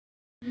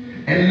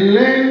and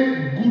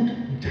learn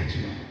good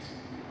judgment.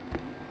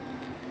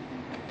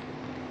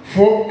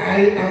 For I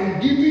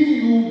am giving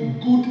you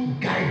good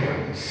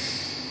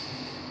guidance.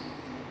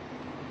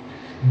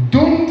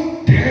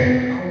 Don't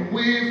turn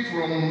away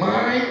from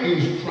my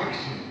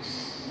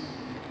instructions.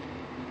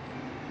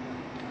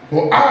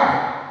 For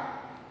I,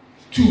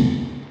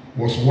 too,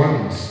 was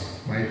once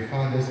my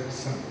father's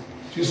son.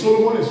 See,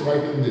 Solomon is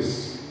writing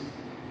this.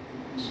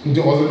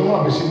 Into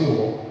Ozanoma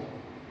Beshimo.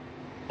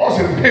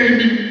 Also, pay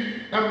me.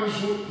 I'm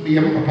so me,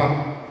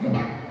 Papa. No,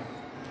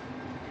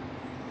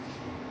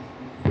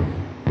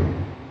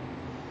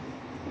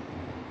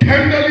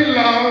 tenderly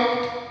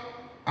loved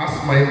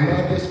as my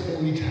mother's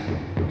only child.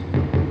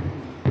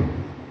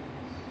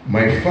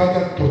 My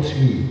father taught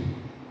me,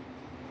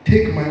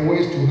 take my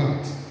words to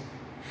heart,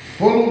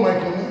 follow my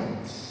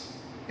commands,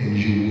 and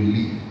you will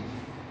live.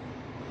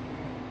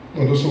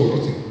 No, that's all.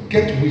 That's it.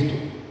 Get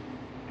wisdom.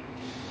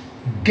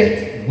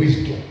 Get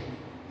wisdom.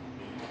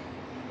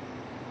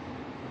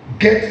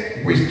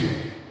 Get wisdom.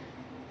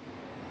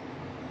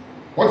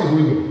 What is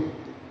wisdom?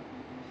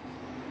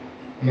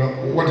 Now,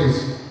 what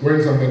is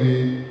when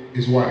somebody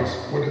is wise?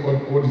 What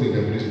is the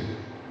definition?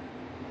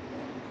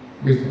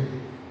 Wisdom.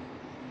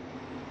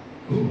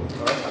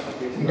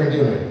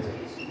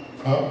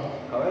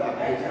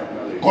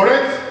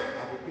 Correct?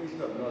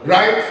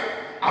 Right?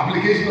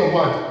 Application of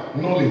what?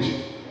 Knowledge.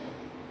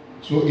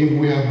 So if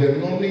we have the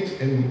knowledge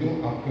and we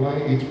don't apply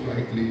it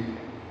rightly,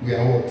 we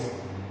are what?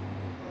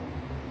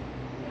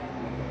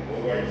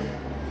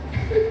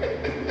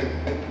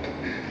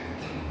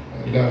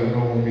 And that will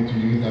not want me to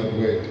use that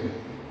word.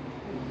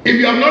 If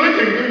you have knowledge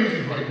and you don't use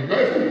it rightly, you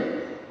are a fool.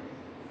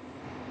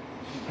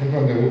 And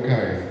from the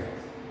worker,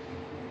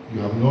 you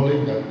have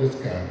knowledge that this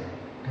car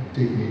can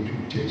take me to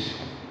church.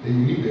 Then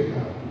you leave the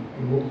car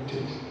and walk to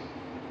church.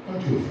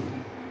 Aren't you a fool?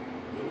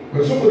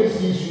 When somebody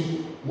sees you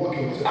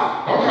walking, they say,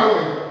 how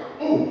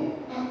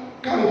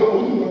can you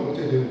walk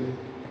to church?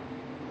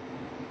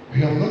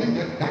 You have knowledge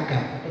that that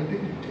car can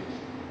take you to church.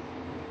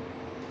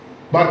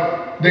 But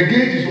the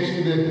gauge is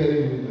also there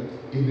telling you that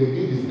if the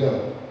gauge is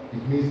down,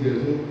 it means there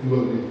is no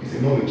fuel. It's a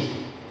knowledge.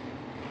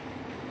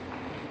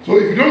 So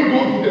if you don't go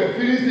to the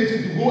filling station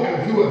to go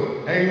and fuel,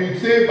 and you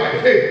say by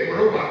faith, I'm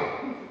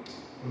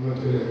not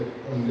telling you,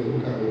 and they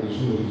look at the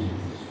soul.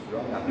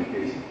 Wrong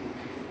application.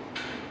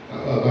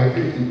 By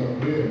faith you can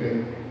pray and then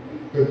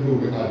people will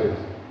be added.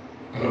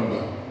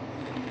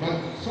 But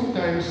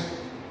sometimes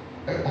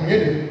you have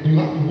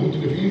to go to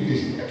the filling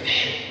station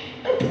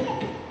and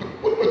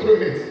put petrol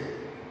in it.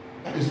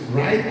 That is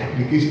right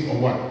application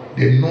of what?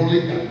 The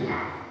knowledge that you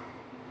have.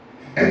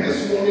 And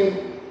this morning,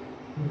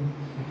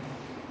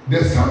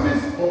 the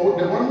psalmist or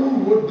the one who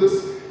wrote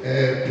this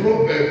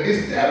proverb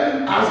is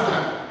telling us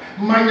that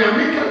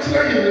Manyami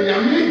kachre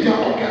Manyami ja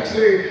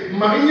okachre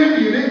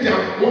Manyami neja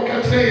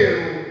okachre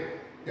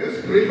yes,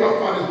 spiritual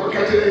fathers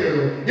okachre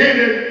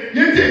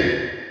yente.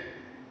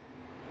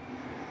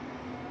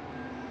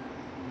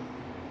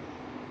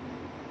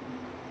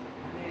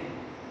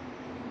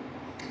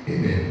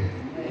 Amen.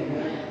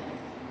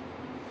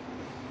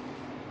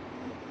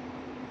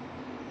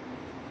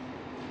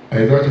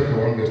 Isaiah chapter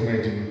 1 verse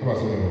 19. How about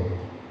some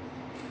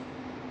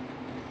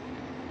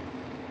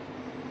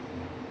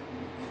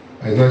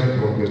Isaiah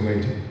chapter 1 verse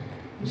 19.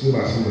 This is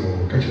about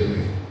some catch your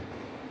name.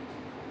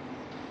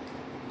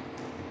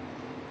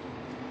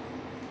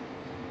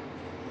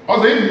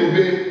 Also, if you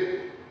obey,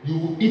 you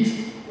will eat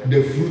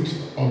the fruit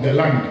of the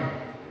land.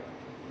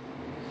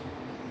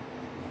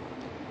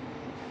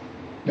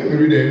 Let me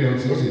read the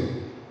NLT.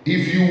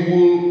 If you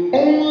will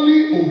only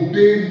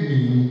obey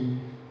me,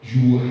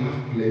 you will have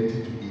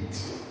plenty to eat.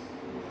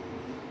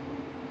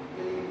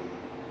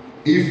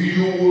 If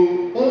you will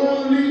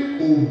only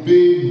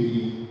obey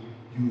me,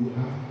 you will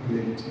have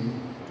plenty to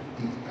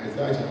eat.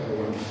 Isaiah chapter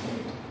 1.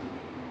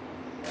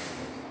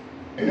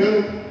 And then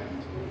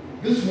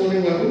this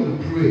morning we are going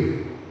to pray.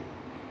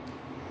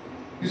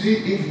 You see,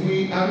 if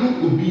we are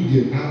not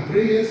obedient, our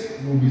prayers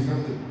will be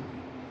something.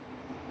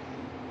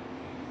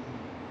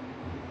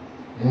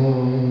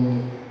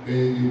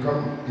 You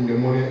come in the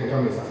morning, you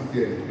come and sit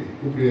there and pray.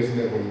 Who prays in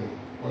the morning?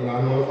 Well,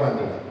 I know find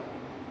that.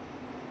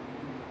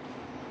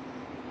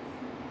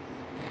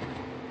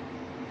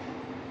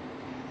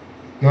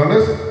 Now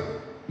let's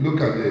look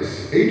at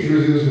this. 8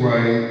 reasons why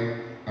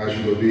I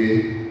should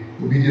obey.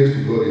 Obedience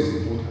to God is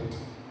important.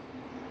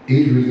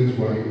 8 reasons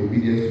why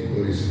obedience to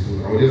God is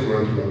important. I'll just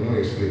run through. I'll not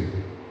explain.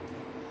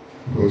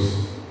 Because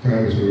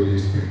time is already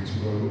spent. So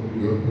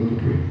we are going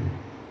to pray.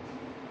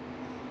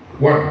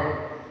 1.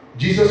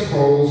 Jesus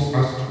calls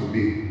us to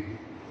obey.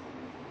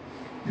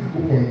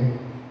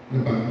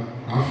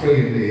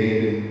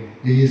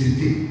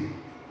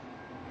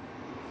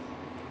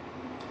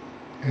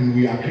 And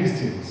we are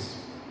Christians.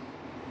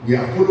 We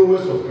are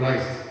followers of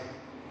Christ.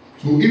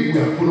 So if we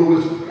are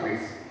followers of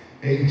Christ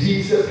and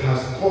Jesus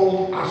has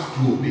called us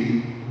to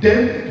obey,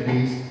 then it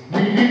means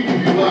we need to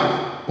be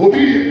what?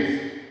 Obedient.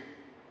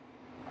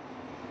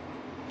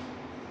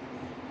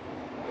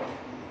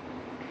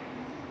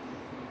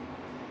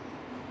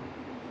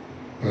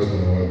 That's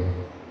number 1.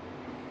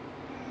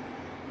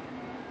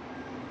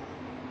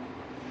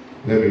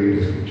 Let me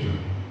read the scripture.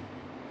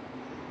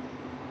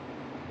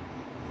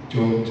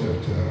 John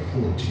chapter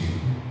 14,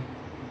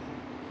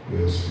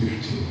 verse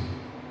 15.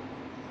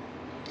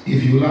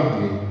 If you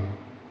love me,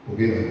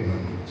 obey my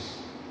commandments.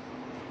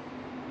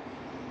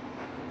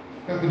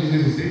 That's what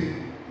Jesus is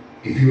saying.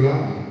 If you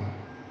love me,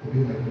 obey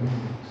my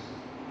commandments.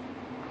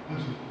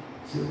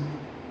 That's it.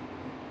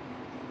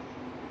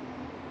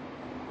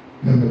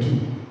 Number 2.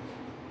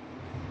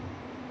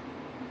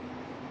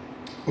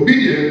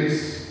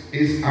 Obedience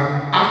is an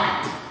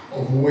act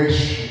of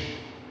worship.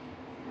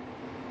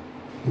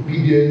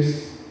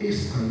 Obedience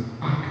is an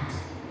act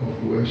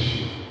of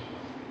worship.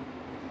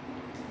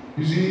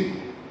 You see,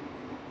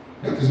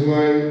 that is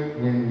why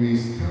when we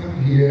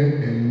stand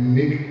here and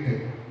make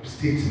a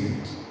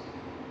statement,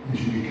 you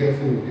should be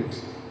careful with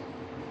it.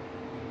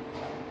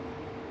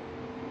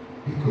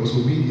 Because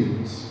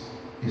obedience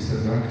is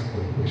an act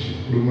of worship.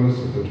 Romans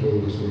chapter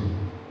 12, verse 1.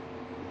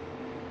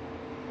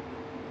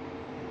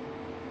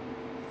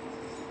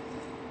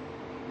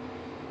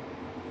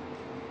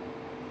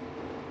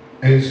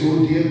 And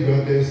so, dear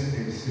brothers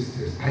and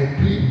sisters, I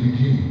plead with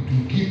you to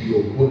give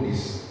your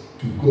bodies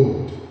to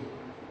God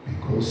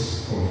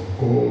because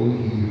of all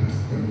He has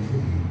done for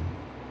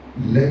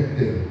you. Let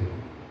them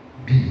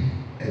be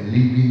a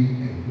living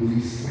and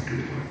holy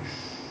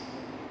sacrifice,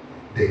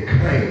 the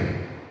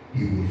kind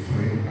He will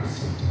find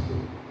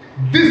acceptable.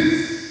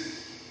 This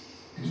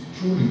is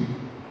truly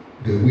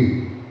the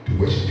way to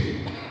worship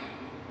Him.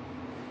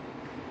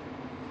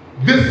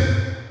 This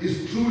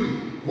is truly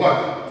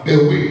what? The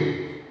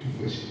way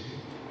to worship Him.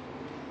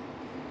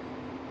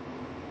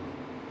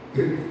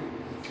 3.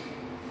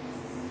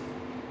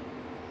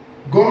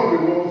 God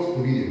rewards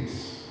obedience.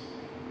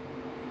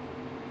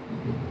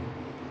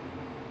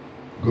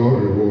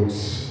 God rewards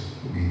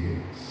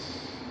obedience.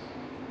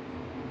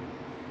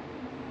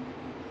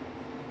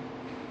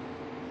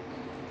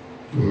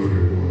 God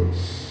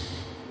rewards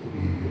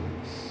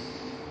obedience.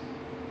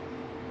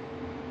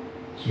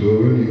 So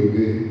when you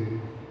obey,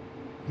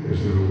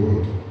 there's a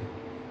reward.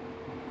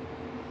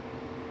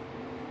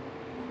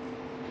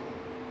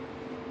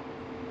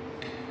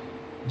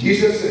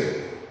 Jesus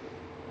said,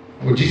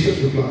 or Jesus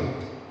replied,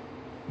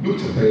 Luke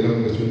chapter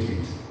 11, verse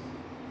 28.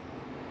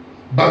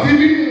 But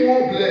even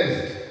more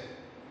blessed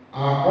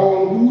are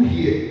all who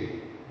hear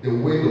the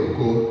word of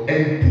God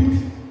and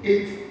put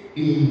it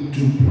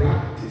into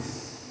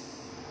practice.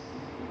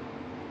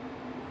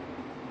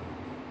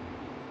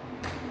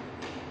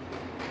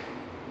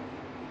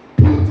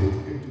 Put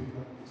it into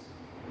practice.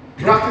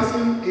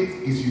 Practicing it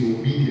is your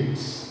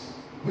obedience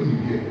when you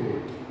hear the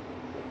word.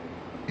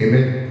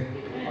 Amen.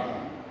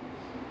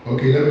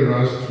 Okay, let me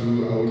rush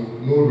through. I will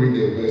not read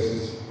the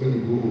verses. When you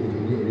go home, you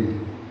can go and read.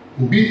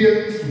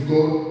 Obedience to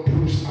God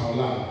proves our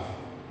love.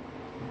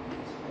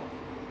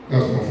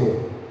 That's number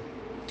 4.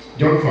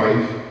 John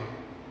 5,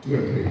 2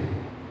 and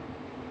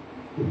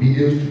 3.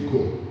 Obedience to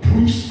God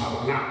proves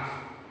our love.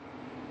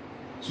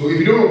 So if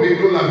you don't obey,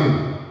 don't love Him.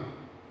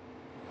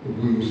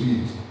 We will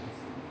see it.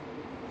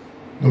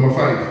 Number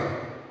 5.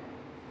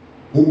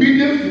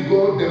 Obedience to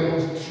God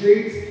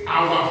demonstrates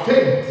our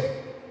faith.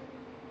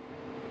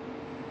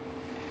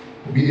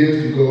 Obedience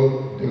to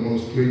God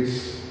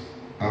demonstrates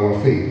our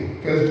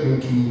faith. 1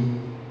 John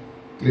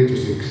 2, 3 to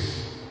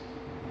 6.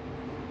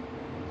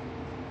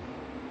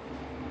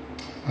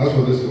 As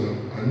for this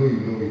one, I know you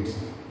know it.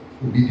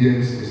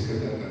 Obedience is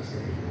better than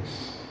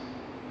sacrifice.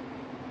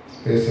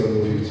 1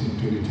 Samuel 15,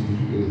 22 to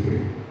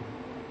 23.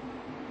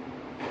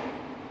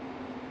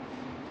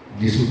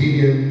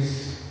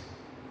 Disobedience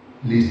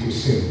leads to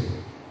sin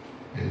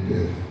and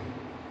death.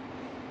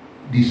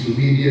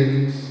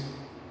 Disobedience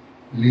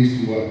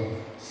leads to what?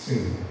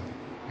 Sin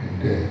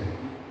and death.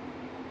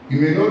 You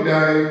may not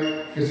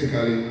die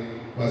physically,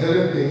 but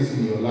certain things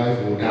in your life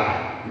will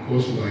die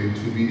because you are a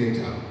disobedient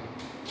child.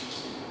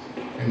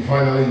 And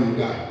finally you will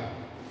die.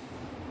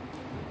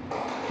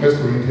 1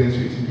 Corinthians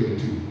 15,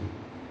 22.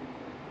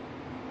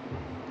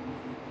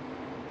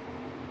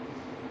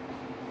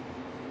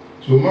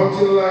 So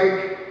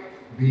mountain-like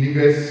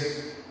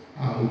believers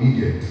are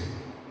obedient.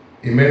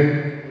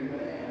 Amen?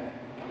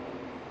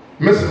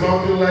 Most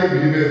mountain-like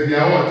believers, they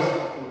are what?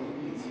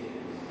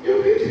 You're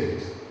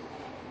obedient.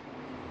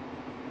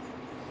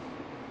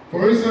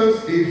 For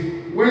instance,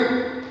 if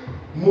when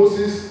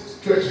Moses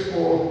stretched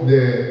forth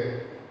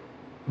the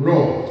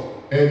rod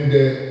and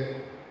the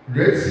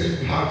Red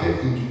Sea parted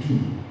into 2,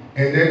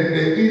 and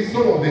then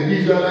some of the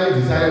Israelites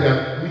decided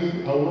that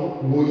me, I will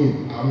not go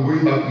in, I'm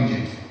going back to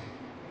Egypt,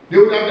 they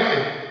would have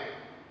died.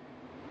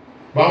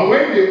 But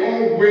when they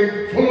all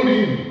followed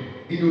him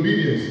in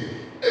obedience,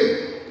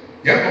 hey,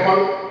 yeah,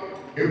 Papa,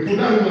 if you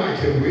don't like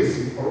him, we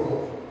see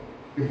Oroco.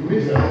 If you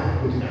need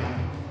that, we did not.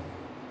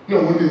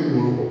 No, we didn't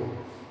Oroco.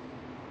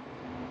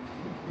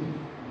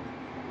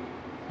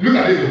 Look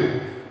at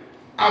it.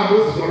 I'm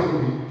Moses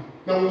Oroco.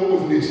 Now, what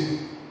was nature?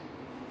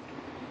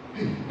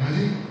 Hey,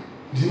 Daddy,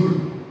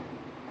 Jimmy,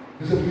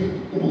 there's a big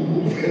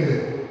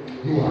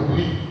no, I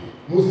believe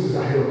Moses is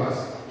ahead of us,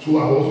 so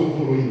I also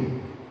follow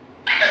him.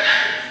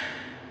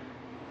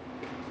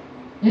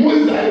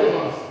 Moses is ahead of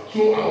us,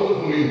 so I also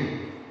follow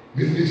him.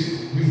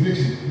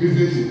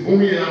 business.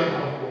 Only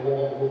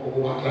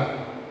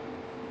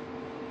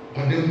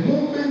but the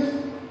moment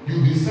you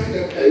decide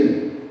that,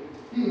 hey,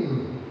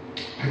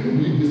 I don't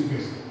believe this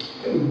person,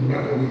 I will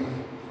run away.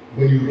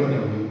 When you run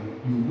away,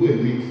 you go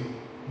and meet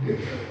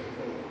death.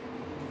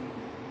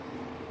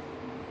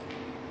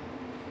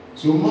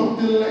 So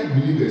mountain-like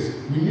believers,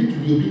 we need to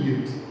be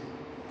obedient.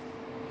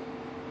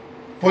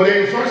 For the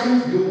instructions,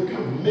 they will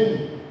come.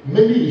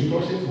 Many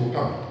instructions will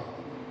come.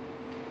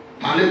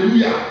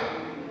 Hallelujah.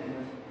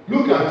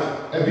 Look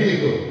at a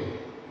vehicle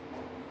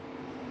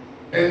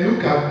and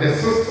look at the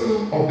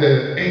system of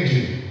the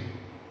engine.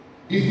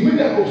 It's made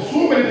up of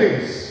so many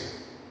things.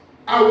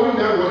 I want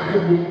that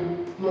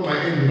one, not my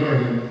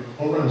engine,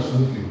 all run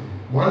smoothly.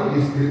 One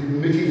is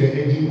making the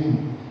engine cool.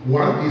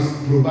 One is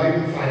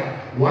providing fire.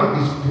 One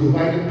is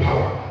providing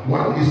power.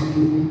 One is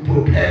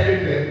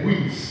propelling the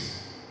wheels.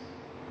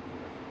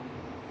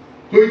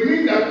 So it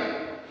means that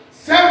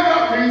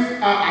several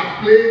things are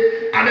at play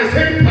at the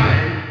same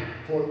time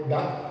for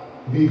that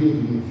vehicle to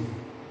move.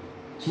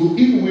 So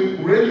if we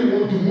really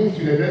want to move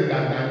to the next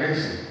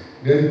dimension,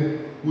 then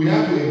we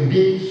have to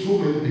engage so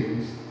many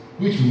things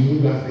which will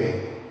move us there.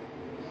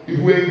 If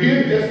we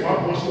engage just one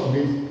portion of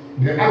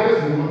it, the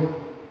others will not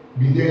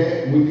be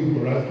there waiting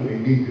for us to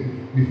engage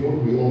them before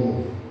we all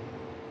move.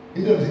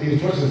 In terms of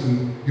instructions,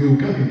 they will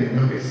come in their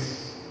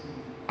numbers.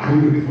 Are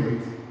you ready for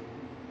it?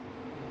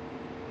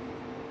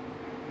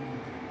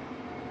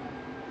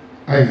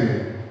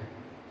 Isaac.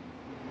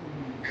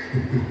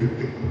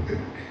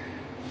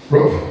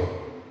 Prof.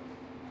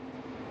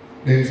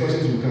 The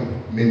instructions will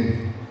come,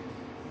 many.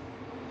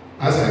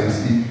 As I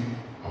receive,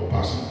 I'll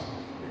pass on.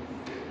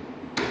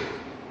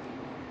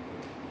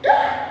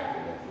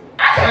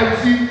 As I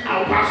receive,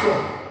 I'll pass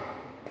on.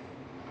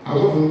 As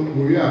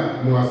often we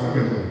are no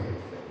assignment on.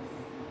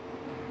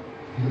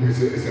 It's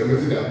a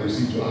message I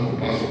received to have to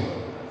pass on.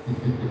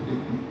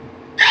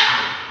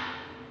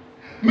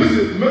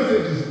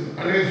 Messages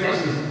and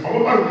instructions are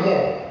about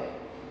more.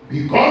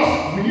 Because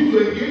we need to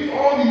engage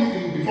all these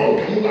things before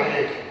we can move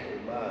ahead.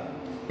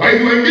 But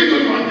if you engage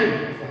only one thing,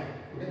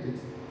 forget it.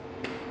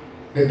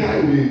 The tie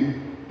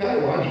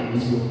will actually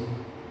this one.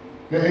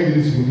 The engine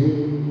is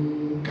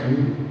going, can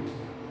you?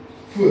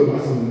 Fuel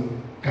was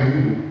can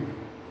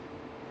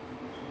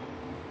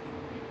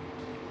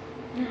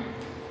you?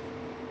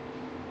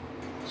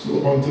 So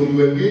until you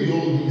engage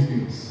all these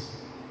things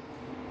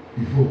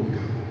before we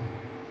can go.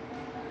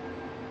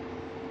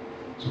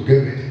 So get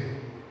ready.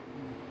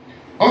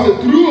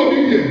 Also, through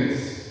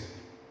obedience,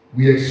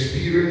 we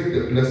experience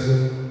the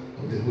blessing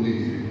of the Holy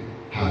Spirit.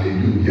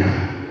 Hallelujah.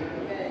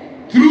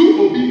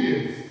 Through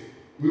obedience,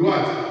 we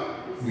what?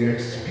 We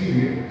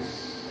experience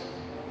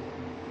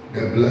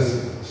the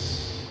blessings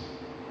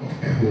of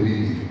a holy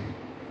living.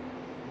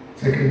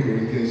 2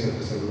 Corinthians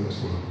chapter 7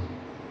 verse 1.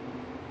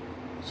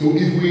 So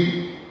if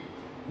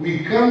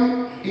we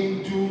come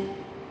into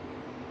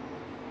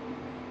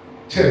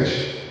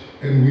church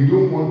and we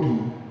don't want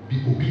to be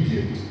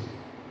obedient,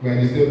 we are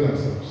disturbing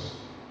ourselves.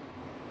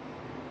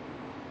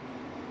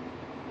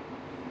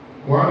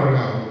 One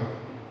around,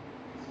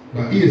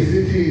 but he is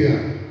sitting here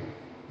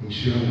in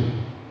Shiramu.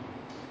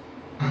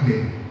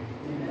 Amen.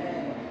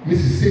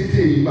 Mrs.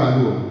 Sitting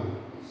Balo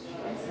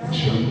in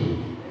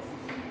Shiramu.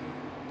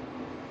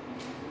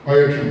 Are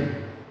you true?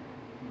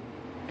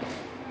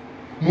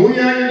 Moya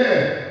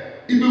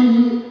there,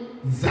 even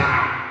za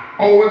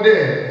over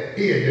there,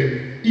 he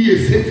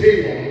is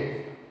sitting.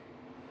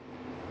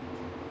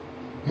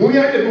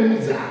 Moya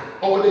even za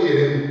over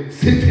there,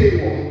 sitting.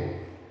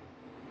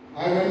 I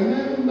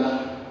remember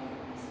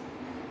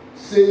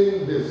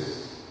saying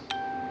this,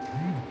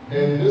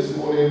 and this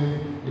morning,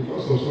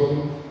 because of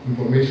some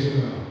information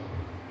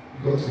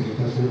I got to it,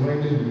 has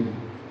reminded me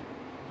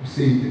to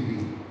say it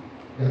again,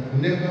 that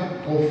never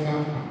offer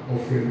an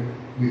offering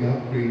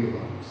without praying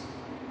about it.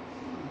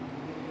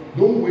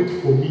 Don't wait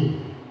for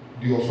me,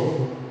 the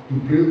Osofo, to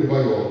pray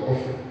over your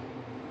offering.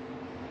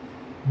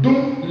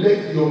 Don't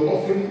let your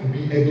offering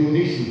be a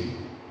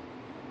donation.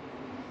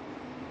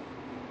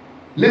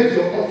 Let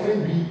your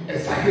offering be a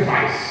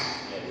sacrifice.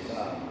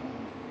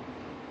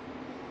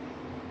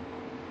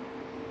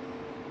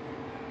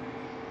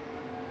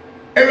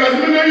 I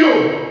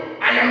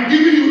am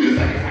giving you the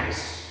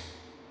sacrifice.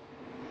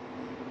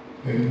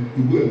 And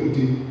you go and put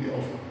in the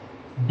offering,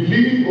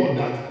 believing God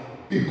that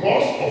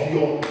because of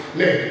your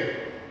leg,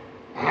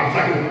 I have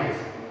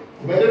sacrificed.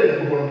 Better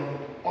than the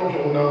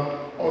on now,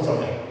 on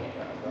something.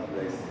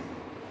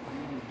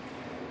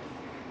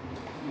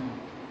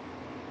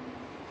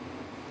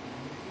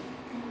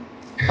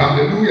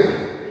 Hallelujah.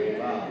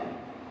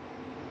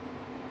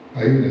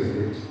 Are you in the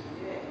spirit?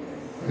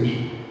 Are you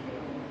sure?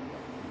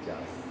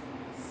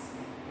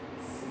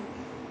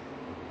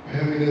 I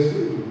am in the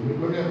spirit.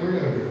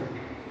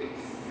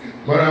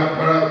 But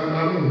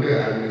I'm in there.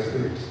 I'm in the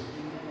spirit.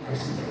 I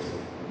see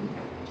myself.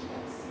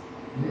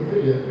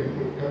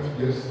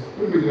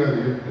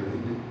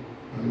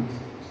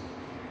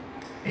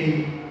 In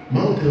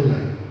mountain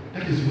life,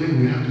 that is where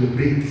we have to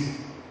operate.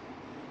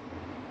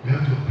 We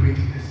have to operate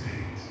in the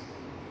spirit.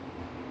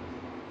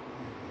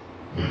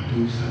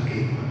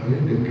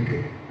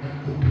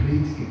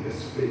 Operate in the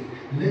Spirit.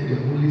 Let the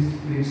Holy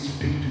Spirit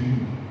speak to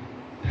you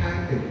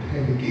time and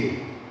time again.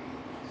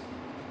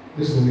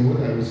 This morning,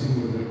 what I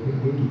received was that we are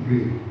going to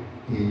pray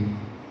in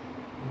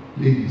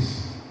ladies,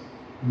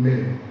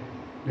 men,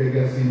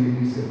 legacy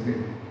ladies and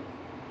men.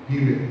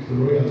 Period. The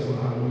royals or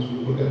ours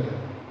will order that.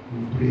 We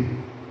pray.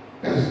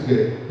 That's the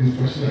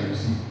instruction I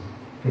received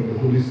from the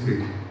Holy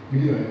Spirit.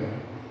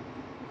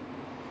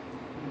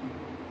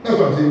 That's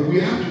what I'm saying. We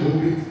have to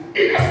operate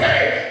in the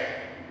Spirit.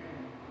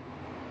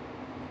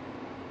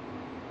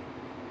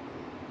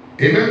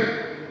 Amen.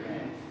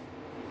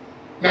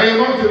 Now you're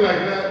not like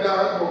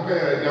that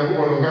compare the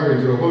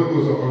Holy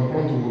Ghost on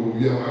front of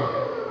you.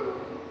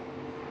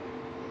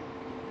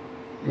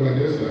 You are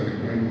just like a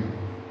blind.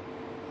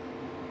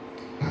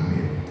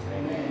 Amen.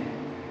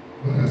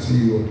 But I see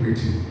you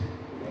operating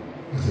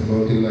as a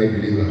mountain-like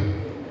believer,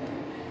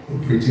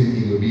 operating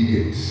in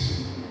obedience,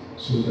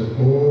 so that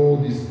all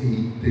these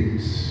 8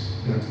 things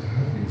that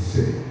have been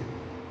said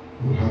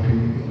will happen in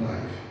your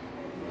life.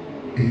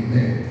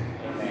 Amen.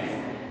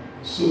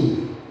 So,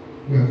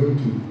 we are going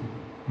to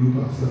group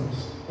ourselves.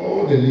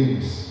 All the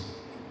ladies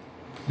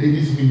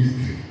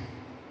ministry.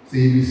 Say,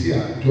 ABC,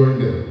 join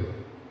them.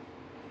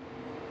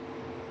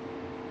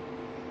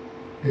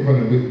 If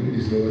I'm with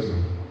this lowest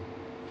one,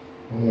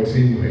 on what's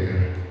in my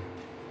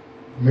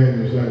men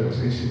was I was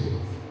in Shibo,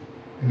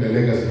 and the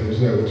legacy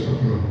was I was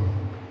talking about.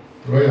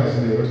 Royals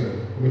in the Russian,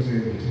 what's in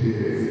it?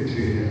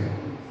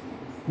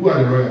 Who are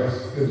the royals?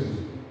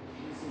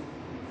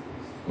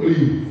 Only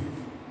you.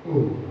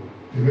 Oh,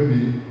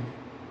 maybe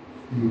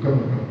you come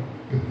and come.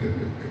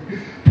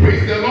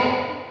 Praise the Lord.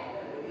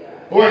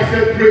 Oh, I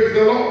said, praise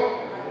the Lord.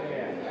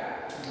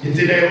 It's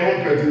in their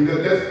own person.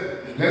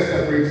 Let's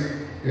separate.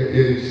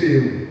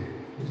 Shame,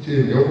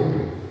 your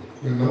company.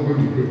 We're not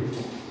going to pray.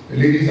 The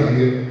ladies are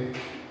here.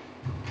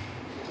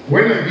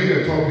 When I give a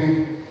topic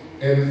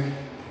and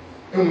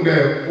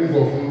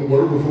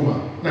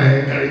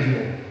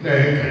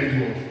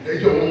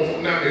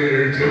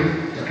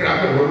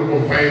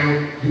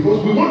because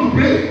we want to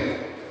pray.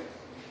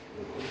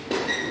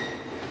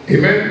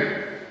 Amen.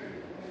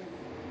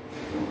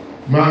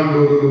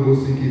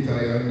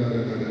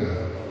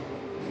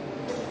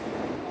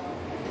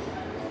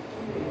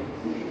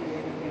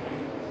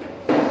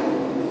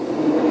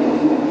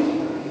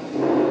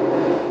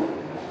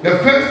 The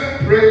first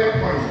prayer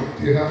point,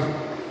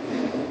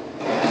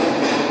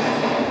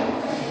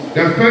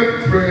 the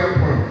first prayer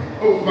point.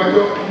 Oh, but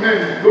your men,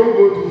 don't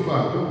go too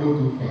far. Don't go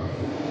too far.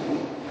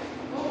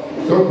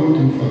 Don't go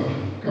too far.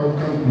 Come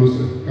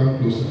closer. Come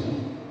closer.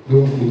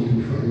 Don't go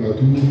too far. You are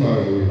too far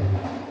away.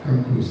 Come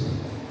closer.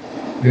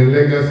 The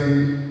legacy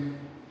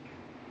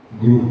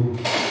group,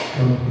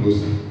 come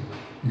closer.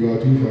 You are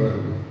too far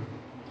away.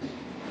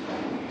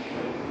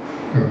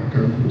 Come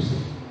closer.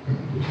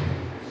 Come closer.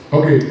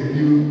 Okay,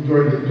 you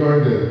join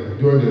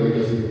the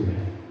legacy group.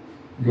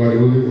 You are the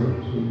only one.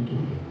 So you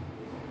join.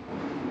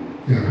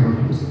 Yeah, come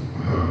closer.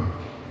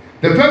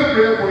 The first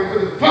prayer point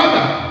is,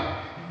 Father,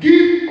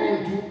 give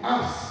unto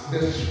us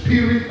the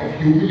spirit of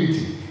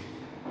humility,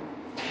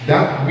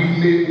 that we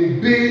may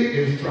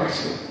obey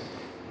instruction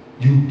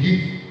you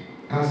give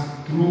us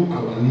through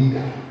our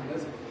leader.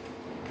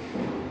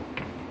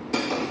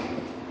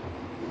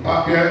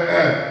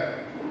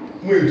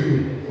 Wait,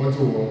 what's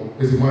wrong?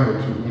 It's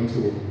mine too. What's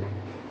wrong?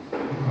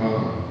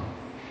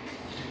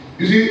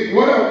 You see,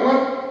 what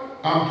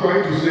I'm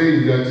trying to say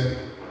is that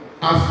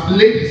as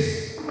ladies,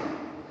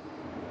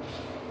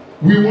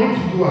 we want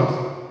to do what?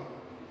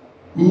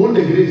 We want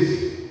the grace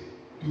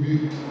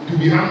to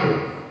be humble.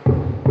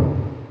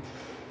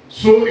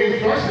 So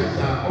instructions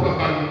are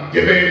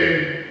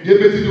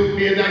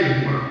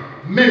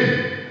men,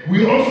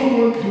 we also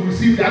want to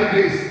receive that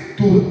grace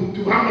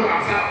to humble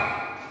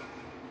ourselves.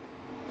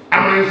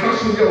 And my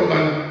instructions are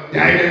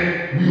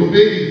we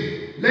obey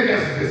it.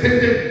 Legacy, the same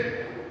thing.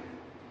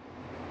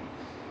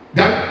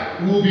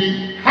 That will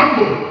be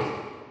humble.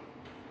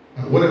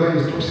 And whatever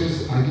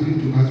instructions are given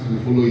to us, we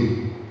will follow it.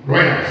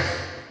 Royals,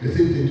 the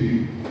same thing to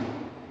you.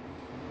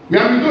 We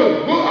have to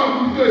go out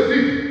into the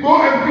street,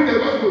 go and preach the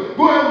gospel,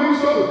 go and win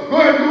souls, go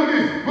and do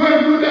this, go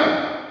and do that.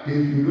 If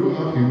you don't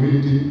have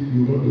humility, you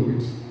will not do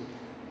it.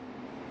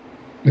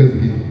 Let's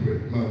begin to pray.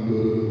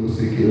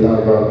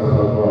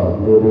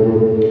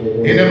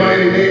 In the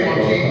mighty name of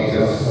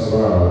Jesus.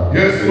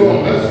 Yes,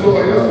 Lord. Yes,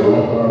 Lord. Yes,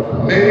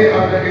 Lord. Many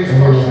are the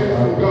instructions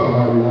of God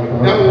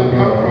that will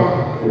come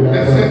from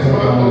the set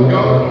man of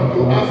God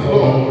unto us,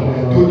 Lord,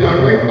 to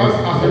direct us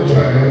as a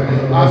church,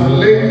 as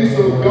ladies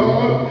of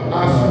God,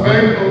 as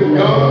men of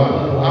God,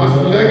 as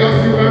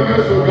legacy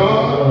members of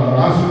God,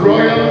 as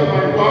royals,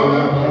 my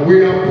Father. We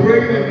are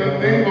praying in the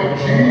name of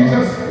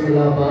Jesus.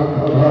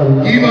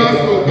 Give us,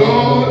 O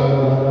God,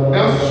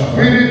 that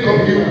spirit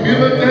of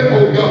humility, O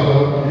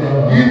God.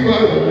 Give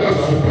us the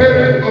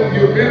spirit of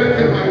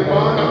humility, my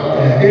Father,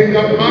 in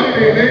the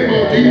mighty name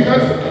of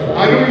Jesus.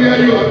 I don't hear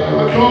you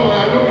at all. I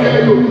don't hear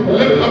you.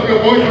 Lift up your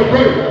voice and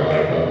pray.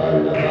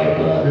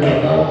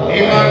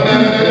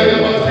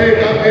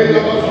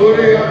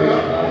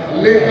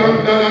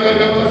 Lekanda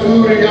la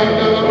basuri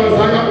yanda la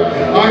basaya.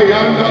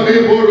 Ayanda le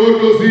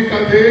borodo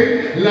zikate.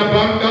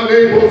 Labanda le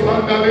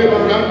bosanda le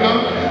baranda.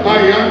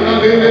 Ayanda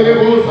le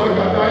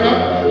bosakataya.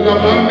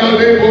 Labanda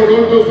le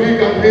borodo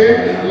zikate.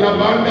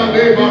 Labanda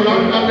le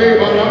baranda le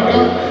baranda.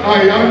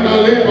 Ayanda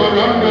le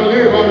baranda le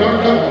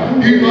baranda.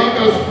 Give us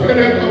the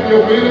spirit of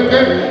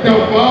humility. The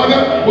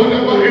Father,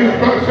 whatever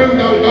instructions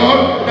of God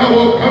that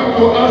will come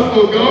to us,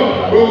 to God,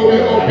 we will be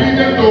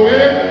obedient to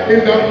it in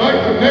the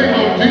mighty name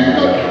of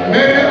Jesus.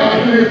 Many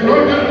are the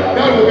instructions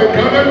that will be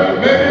coming.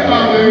 Many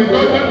are the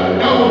instructions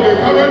that will be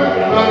coming.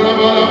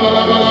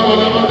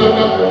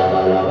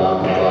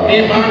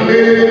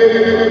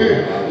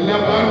 La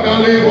banda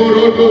le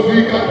borodo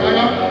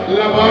zikataya,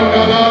 la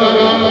banda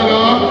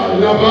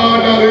la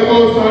banda le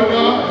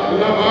bosanda,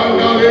 la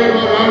banda le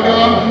baranda,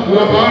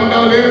 la banda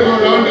le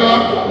baranda,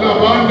 la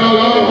banda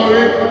la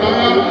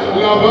barekataya,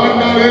 la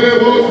banda le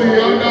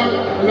bosianda,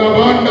 la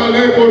banda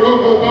le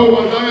boroko to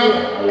wazaya.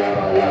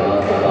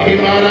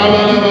 Imara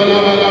bala bala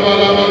bala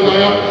bala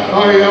bazaya,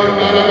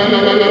 ayanda la la la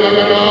la la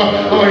la la,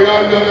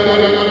 ayanda la la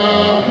la la la,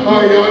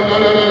 ayanda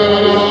la la la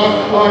la la,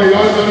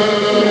 ayanda la la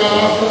la la la,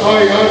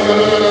 ayanda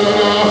la la la la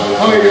la,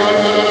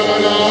 ayanda la la la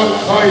la,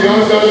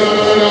 ayanda la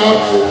la la la.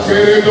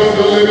 Spirit of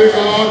the living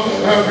God,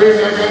 every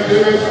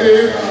negativity,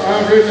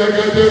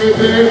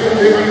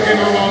 even in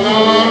our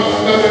life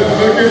that is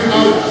making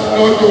us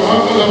not to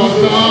humble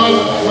ourselves.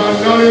 I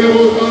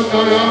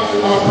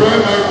pray,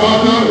 my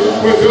Father,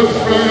 with this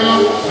prayer,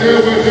 deal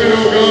with it,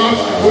 oh God.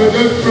 With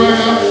this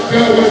prayer,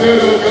 deal with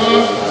it, oh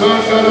God.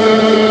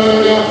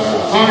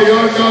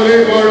 Ayanda le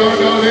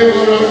baranda le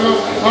baranda,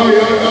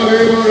 ayanda le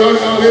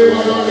baranda le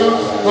baranda,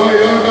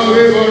 ayanda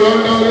le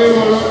baranda le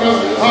baranda,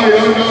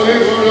 ayanda le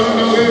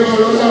baranda le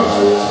baranda.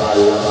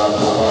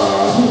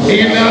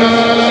 Ina la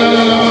la la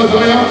la la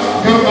bazaya,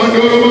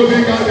 kamandoro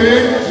bozikate,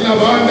 la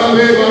banda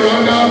le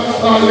baranda,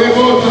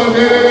 alebo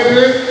tande,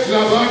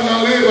 la banda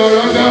le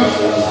baranda.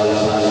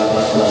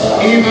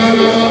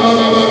 Imana ba ba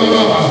ba ba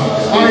ba ba,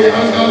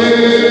 ayanda le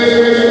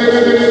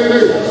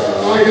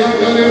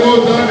ayanda le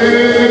bozande,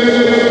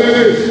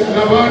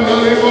 la banda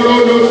le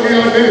borodo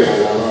siate.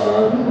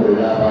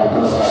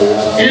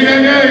 In the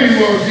name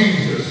of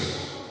Jesus.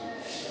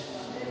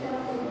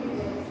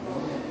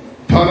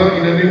 Father,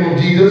 in the name of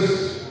Jesus,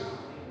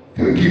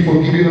 thank you for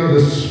giving us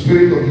the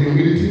spirit of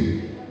humility,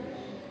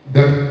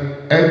 that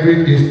every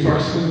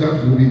instruction that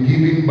will be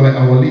given by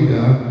our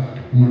leader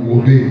will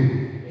obey.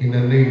 In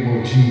the name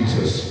of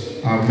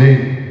Jesus. Amen.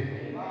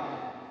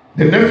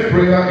 The next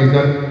prayer is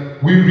that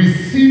we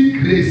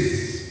receive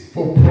grace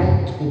for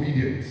prompt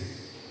obedience.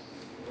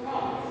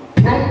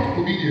 Prompt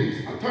obedience.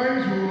 At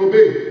times we will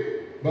obey,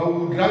 but we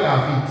will drag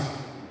our feet.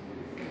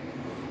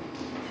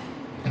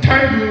 At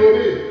times we will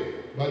obey,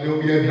 but there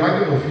will be a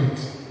dragging of feet.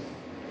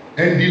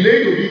 And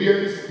delayed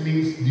obedience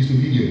means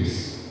disobedience.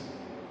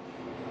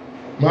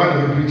 Man,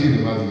 we're preaching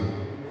the Bible.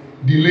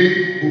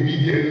 Delayed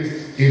obedience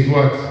is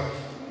what?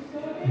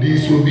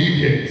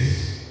 Disobedience.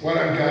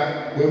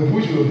 When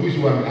push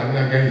one, I'm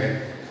not going to.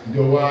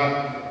 The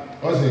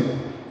what's it?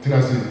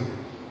 Tennessee.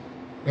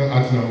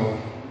 At now,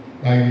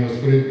 like in your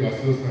spirit, you are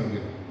still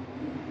standing.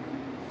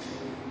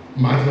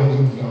 Martin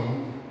wasn't down.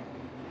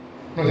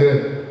 Not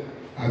that.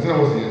 I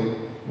was here.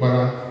 What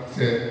I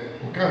said,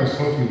 what kind of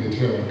salt with the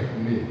trail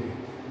can me?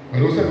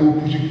 But also, go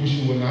push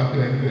when after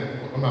that.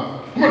 Come on,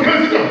 can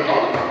I sit down? Come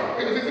on,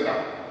 sit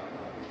down.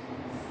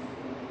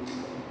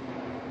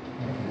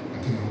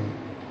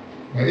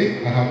 But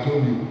if I have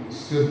told you,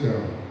 sit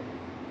down,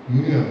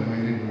 you may have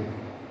minded more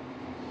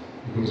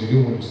because you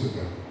don't want to sit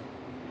down.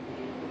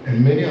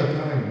 And many a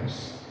times,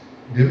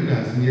 them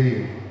that's near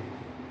you.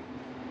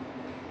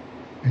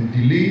 And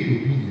delayed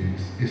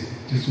obedience is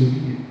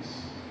disobedience.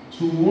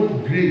 So we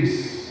want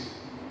grace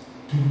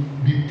to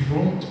be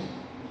prompt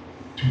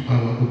to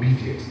our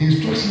obedience.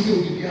 Instructions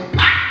will be there.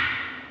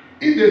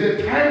 If there's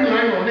a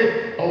timeline on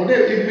it, I will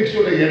then make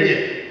sure that you're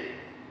here.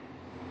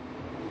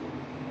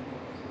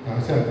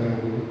 I said,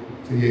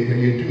 say, you're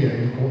doing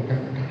it,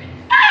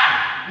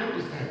 not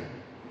this time.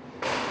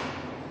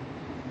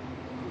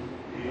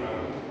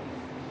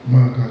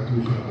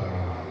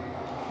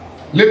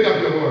 Lift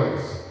up your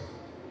voice.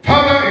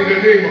 Father, in the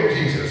name of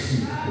Jesus.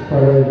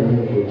 Father, in the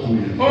name of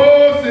Jesus.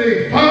 Oh, say,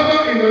 Father,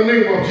 in the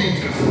name of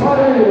Jesus.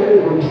 Father, in the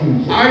name of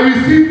Jesus. I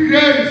receive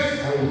grace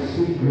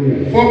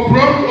for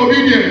prompt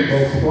obedience.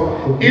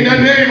 In the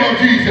name of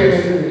Jesus.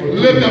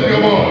 Lift up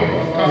your voice.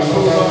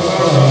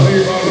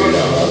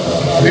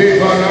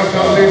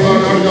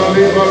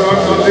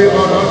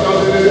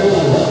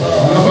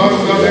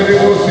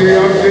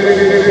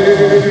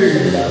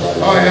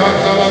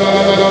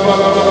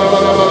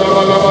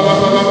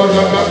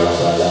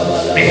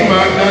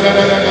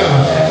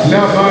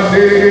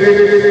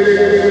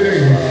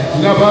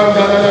 La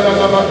banda la la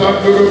la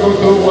batanduru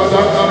kutu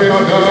wadandari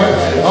anda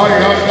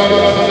ayanda la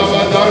la la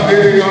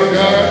batandiri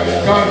anda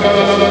kanda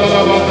la la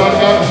la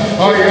batanda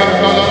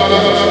ayanda la la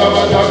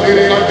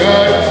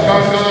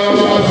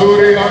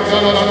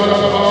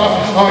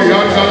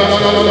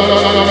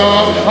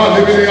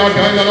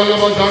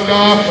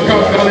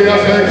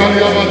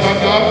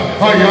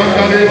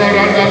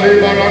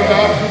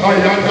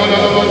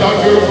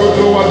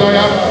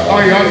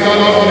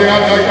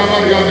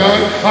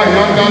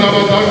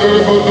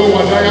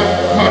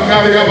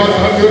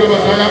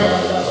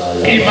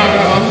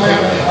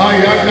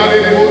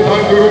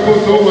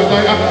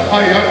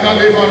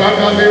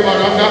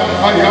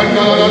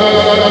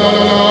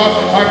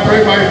I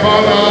pray, my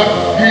Father,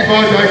 give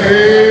us the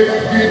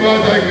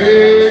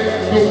grace,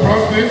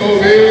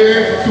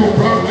 to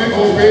promptly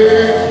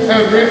obey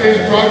every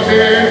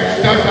instruction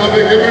that shall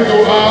be given to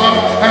us,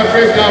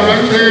 every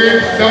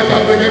direction that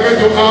shall be given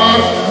to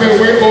us. May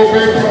we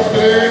obey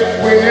promptly.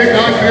 We need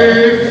that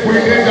grace.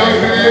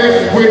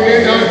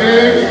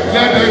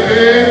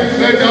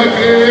 Let the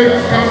grace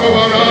come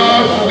over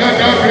us. Let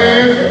the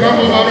grace come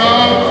over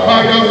us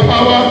by the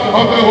power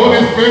of the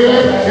Holy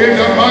Spirit in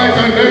the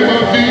mighty name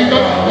of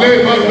Jesus.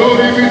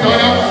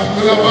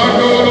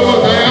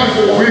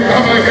 We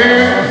come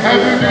again,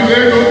 every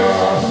delayed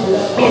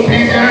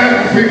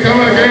obedience, we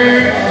come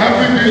again,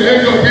 every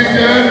delayed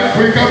obedience,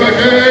 we come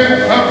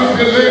again, every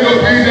delayed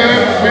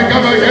obedience, we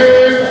come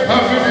again,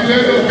 every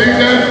delayed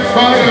obedience,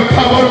 by the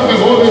power of the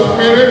Holy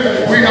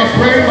Spirit. We are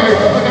praying, my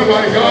Father,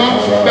 my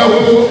God, that we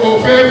will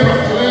obey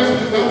promptly,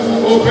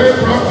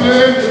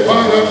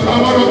 by the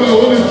power of the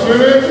Holy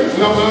Spirit.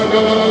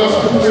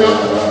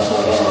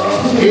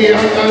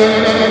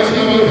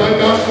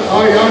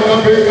 Ayanda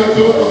bega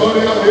to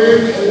Korea de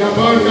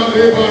Yabanda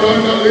le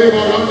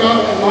baranda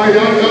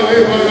Ayanda le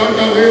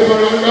baranda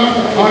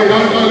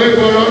Ayanda le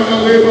baranda Ayanda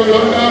le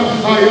baranda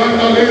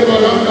Ayanda le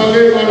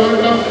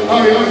baranda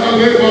Ayanda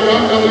le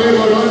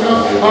baranda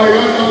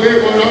Ayanda le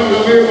baranda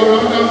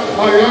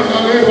Ayanda le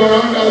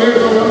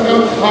baranda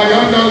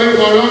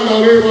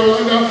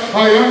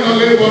Ayanda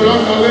le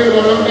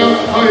baranda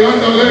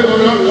Ayanda le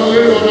baranda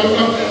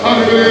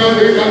Hallelujah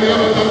de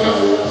Kanyabanda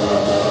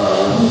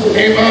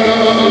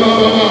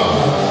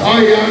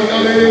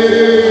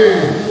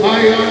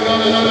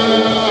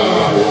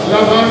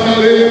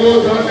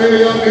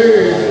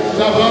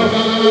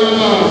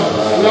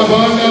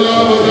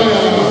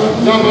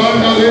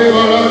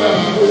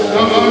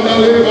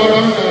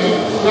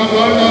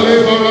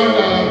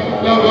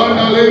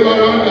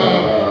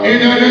in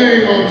the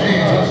name of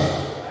Jesus.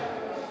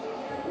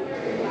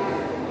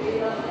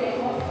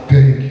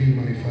 Thank you,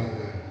 my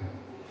Father,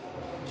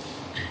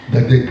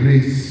 that the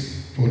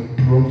grace for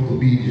prompt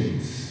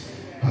obedience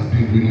has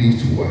been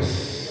released to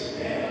us.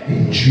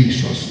 In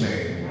Jesus'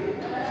 name.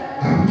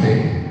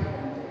 Amen.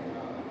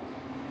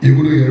 You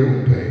go to your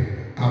own pay.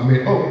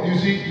 Amen. Oh, you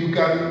see, you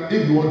can,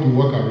 if you want to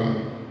walk around,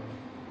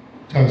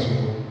 chance for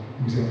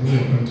you say, I'm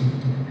going to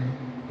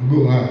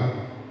go high.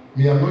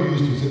 Me, I'm not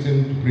used to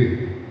sitting to pray.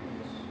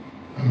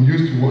 I'm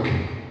used to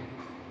walking.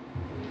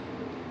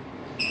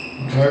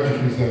 My wife, for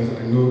instance,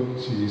 I know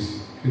she is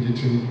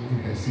fidgeting in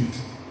her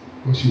seat,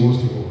 but she wants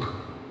to walk.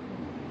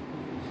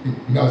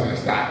 That's the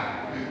start.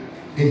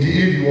 Indeed,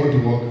 if you want to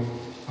walk,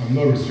 I'm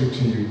not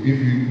restricting you. If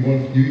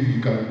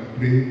you can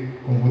pray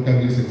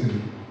comfortably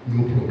sitting,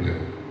 no problem.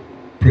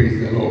 Praise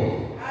the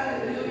Lord.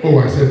 Oh,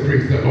 I said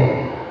praise the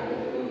Lord.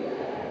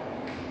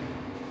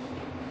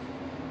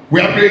 We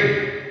are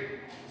praying.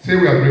 Say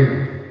we are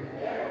praying.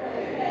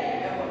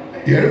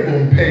 You're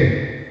going to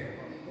pay.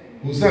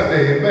 Who said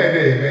that you're going to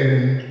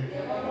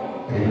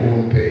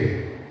pay.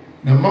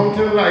 Now,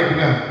 mountain like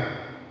now,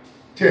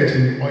 church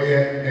or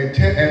a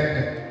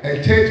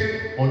church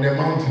on the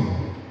mountain.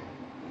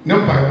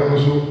 Number one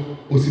also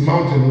was the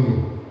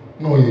mountain.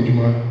 No,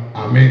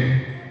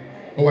 amen.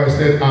 Oh, I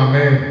said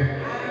amen.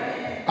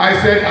 I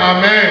said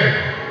amen.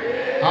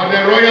 Are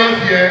the royals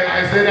here?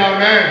 I said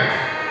amen.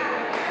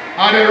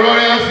 Are the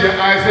royals here?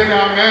 I said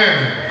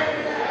amen.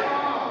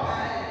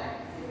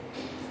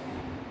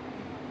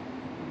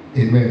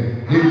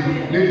 Amen.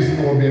 Ladies and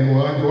gentlemen,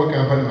 what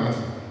can happen?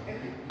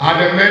 Are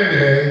the men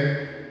there?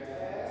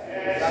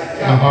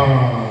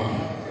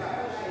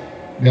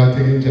 They are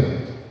taking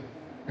charge.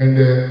 And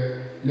the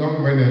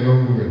young men and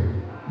young women,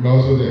 you are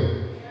also there.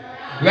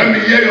 Let me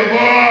hear your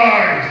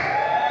voice.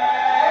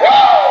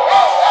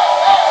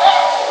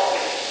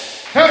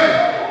 Hey!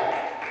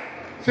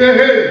 Say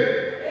hey!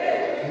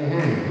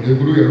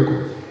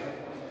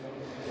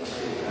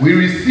 We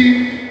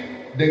receive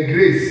the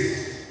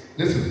grace.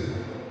 Listen.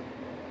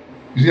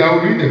 You see, I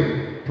will read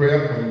the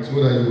prayer point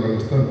so that you will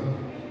understand.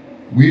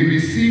 We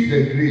receive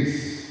the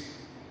grace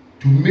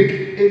to make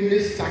any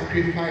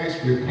sacrifice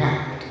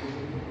required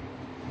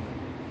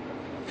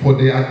for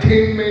the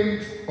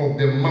attainment of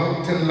the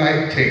Mountain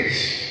Light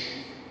Church.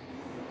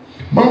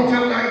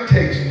 Mountain Light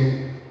Church,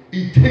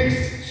 it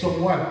takes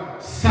somewhat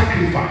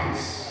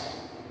sacrifice.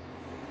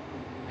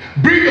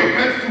 Bring your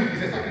first fruit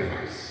is a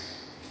sacrifice.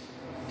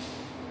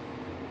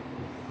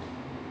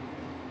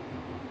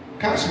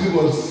 Cash me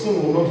was so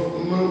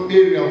no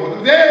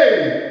area.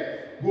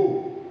 Hey,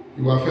 go.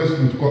 You are first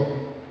fruit. Come.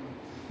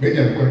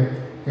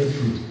 First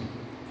fruit.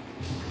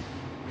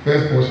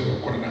 First portion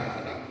of corner.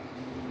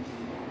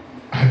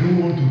 don't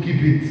want to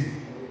keep it.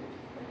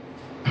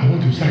 I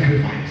want to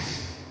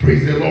sacrifice.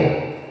 Praise the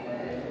Lord.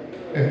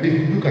 And if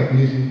you do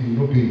calculation, you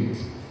will not pay it.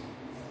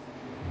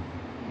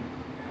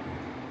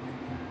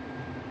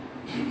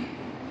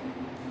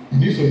 You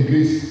need some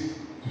grace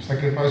to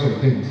sacrifice some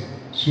things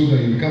so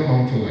that you become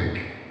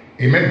mountain-like.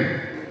 Amen.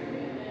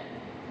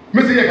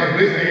 Let's say a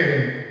calculation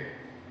here.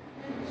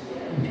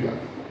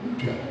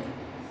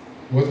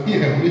 What be a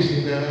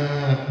calculation?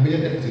 Be a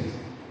deficit.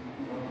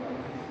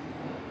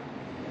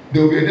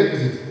 There will be a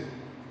deficit.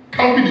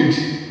 Can't be the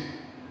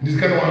this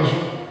kind of one.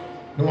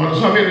 The one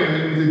so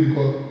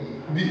because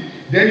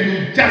then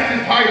you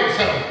justify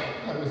yourself.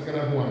 That is kind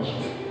of one.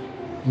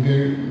 The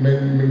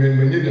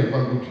many of them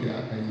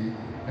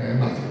and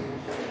nothing.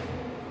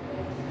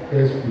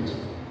 First fruit.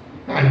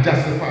 And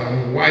justify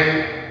why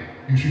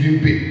you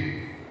shouldn't pay.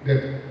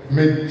 That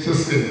made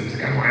system is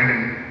kind of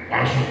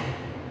one.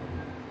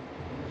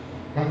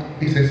 But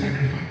it's a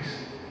sacrifice.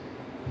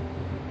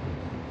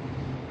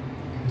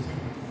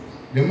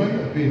 The money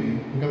you pay,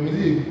 you can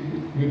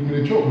with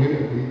the job where you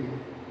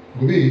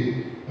go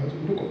be.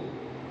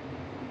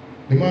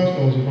 The man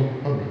was a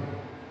public.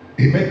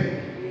 Amen.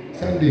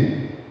 Sunday,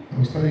 I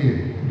will stand here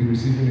and be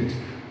receiving it.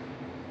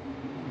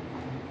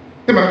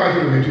 The man can't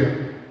tell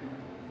you.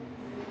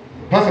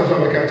 Pastor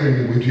John can't tell you.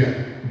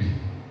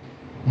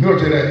 No,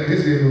 this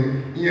is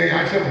here.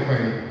 Actually,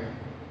 fine.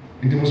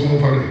 It was more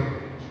for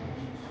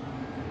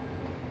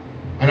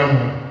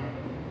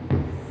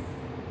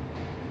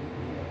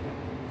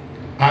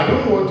I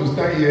don't want to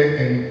stand here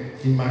and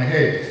in my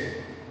head,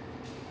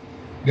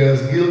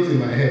 there's guilt in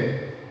my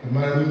head. That's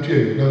why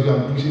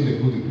I'm pushing the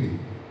boat to pay.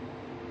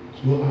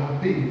 So I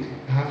have paid.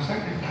 I have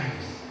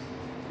sacrificed.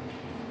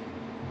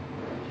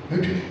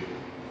 Okay.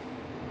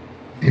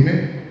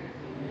 Amen.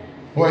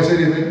 Oh, I said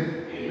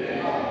amen.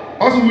 Amen.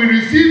 Also, we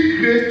receive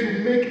grace to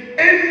make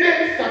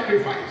any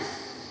sacrifice.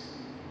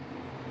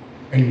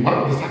 And one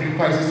of the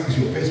sacrifices is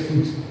your first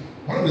fruit.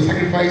 One of the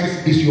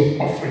sacrifices is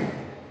your offering.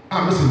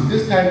 Listen,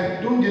 this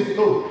time, don't just take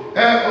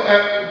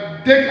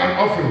an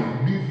offering.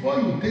 Before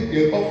you take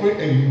the offering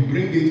and you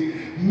bring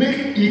it,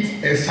 make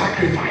it a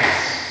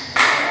sacrifice.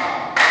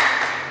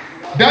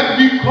 That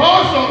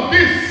because of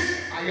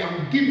this, I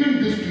am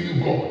giving this to you,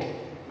 God.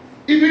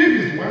 Even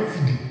if it's one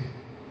cedi.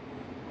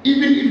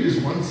 Even if it's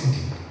one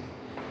cedi.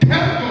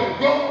 Tell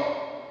God,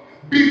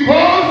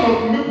 because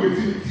of me with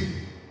it,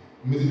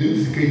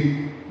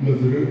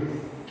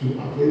 to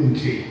avoid the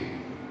chain.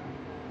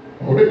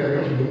 Already I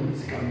got to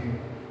this kind.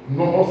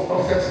 No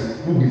obsessing.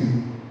 Who is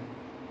it?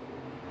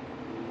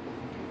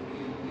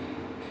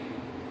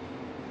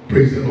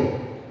 Praise the Lord.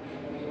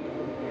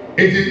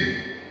 It is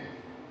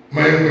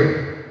my word.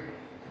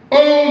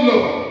 Oh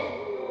Lord.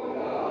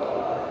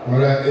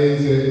 What I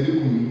say,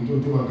 oh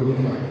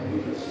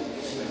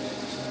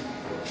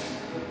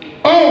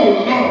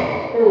Lord.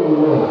 Oh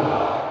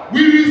Lord.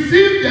 We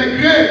receive the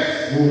grace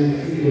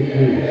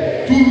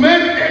to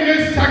make any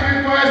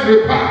sacrifice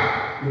required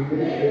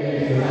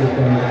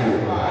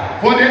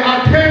for the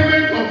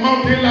attainment of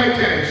mountain-like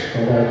church.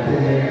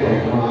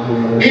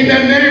 In the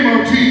name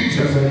of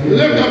Jesus,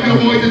 lift up your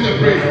voices and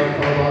pray.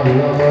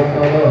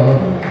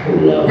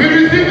 We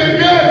receive the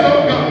grace of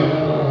God,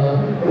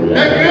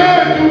 the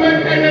grace to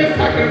make any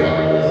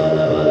sacrifice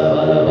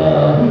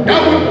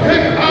that will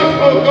take us,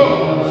 oh God,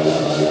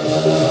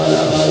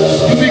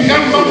 to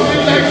become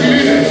mountain-like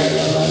leaders,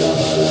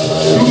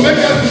 to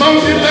make us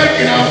mountain-like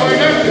in our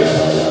finances,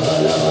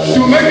 to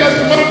make us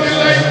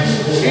mountain-like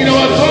in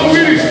our soul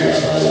winning,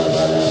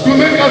 to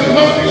make us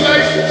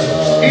mountain-like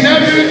in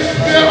every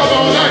sphere of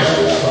our life.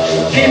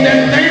 In the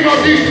name of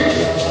Jesus,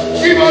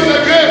 give us the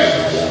grace,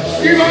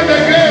 give us the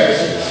grace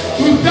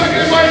to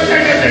sacrifice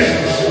anything,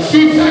 to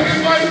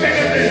sacrifice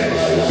anything,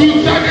 to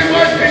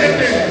sacrifice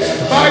anything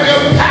by the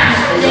power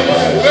of the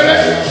Holy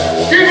Spirit.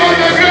 Give us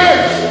the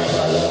grace.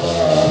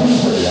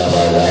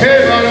 Hey,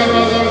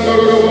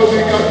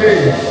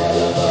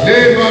 Le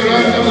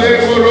baranda le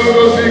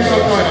borondo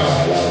zikataya.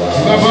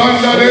 La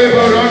banda le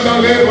baranda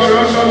le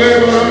baranda le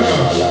baranda.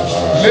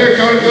 Le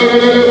candela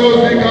le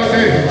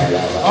bozikate.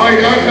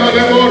 Ayanda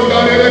le borda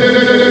le.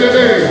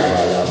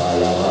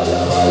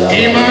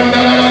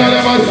 Imanda la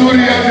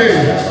basuriate.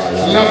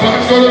 La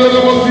banda le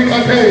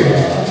bozikate.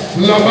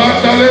 La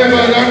banda le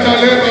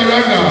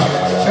baranda.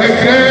 The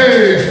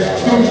grace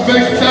to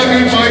make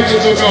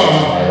sacrifices to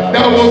God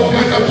that will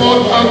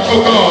catapult us to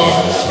God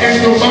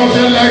into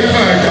mountain-like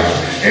church.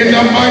 In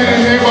the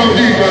mighty name of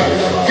Jesus,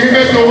 give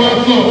it to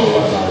us,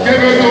 Lord. Give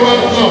it to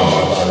us,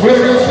 Lord. We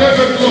receive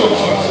it, Lord.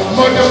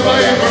 Multiply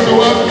it unto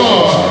us,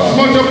 Lord.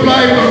 Multiply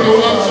it unto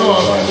us,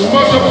 Lord.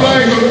 Multiply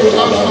it unto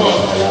us,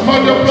 Lord.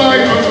 Multiply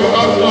it unto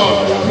us, Lord.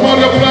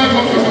 Multiply it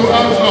unto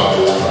us, Lord.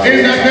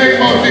 In the name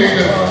of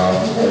Jesus.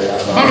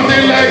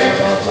 Mountain-like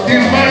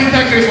divine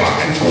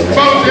sacrifice.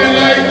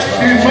 Mountain-like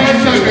divine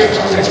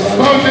sacrifice.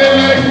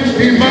 Mountain-like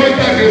divine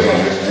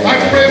sacrifice. I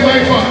pray, my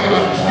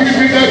Father, give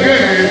me the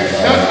grace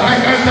that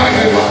I can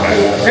sacrifice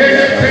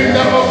anything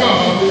that, oh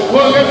God,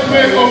 will lift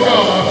me, oh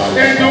God,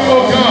 into,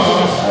 oh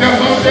God, the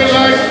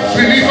mountain-like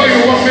believer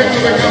you want me to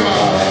become.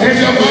 In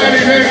the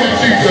mighty name of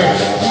Jesus.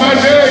 My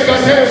name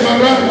te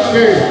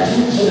marante.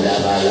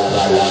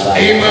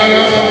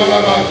 Imara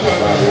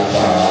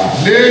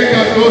le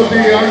katosi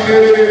ande.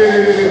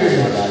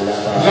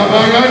 La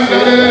baranda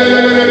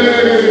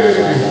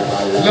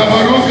la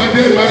baruka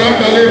de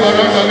baranda le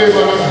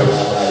baranda.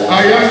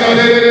 Ayanda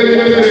le.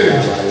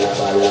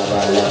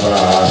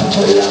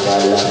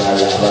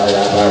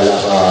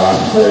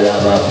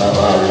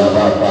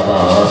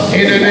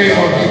 In the name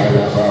of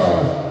Jesus.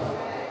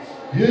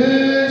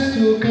 Yes,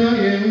 to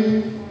Kayen.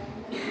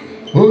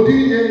 Odi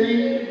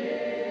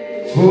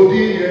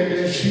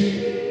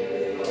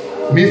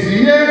Miss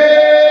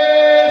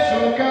Yes, to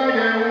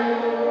Kayen.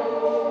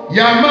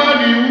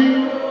 Yamani,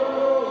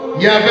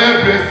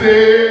 Yabebrese.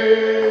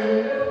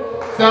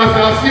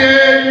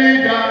 Sasasieni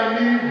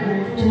Dani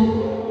Butu.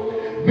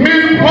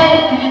 Mimpo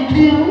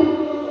Tutu.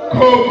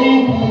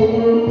 Kogubu.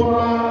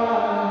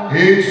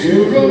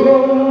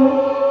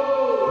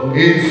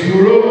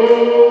 Insuro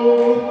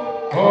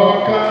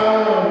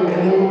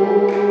Okamu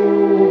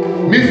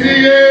Missy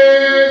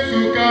Yesu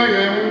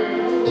Kayem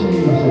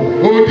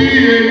Odi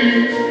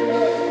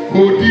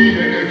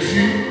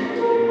Enechi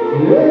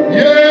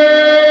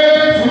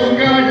Yesu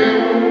Kayem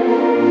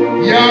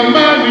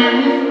Yamani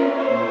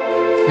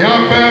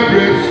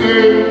Yabebrese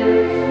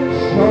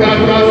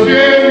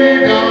Sasasieni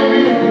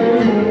Dani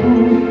Butu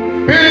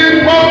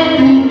People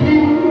Tutu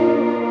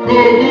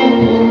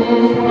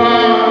Kogupa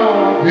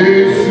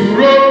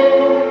Insuro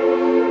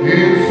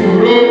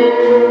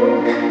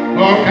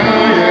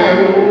Okayem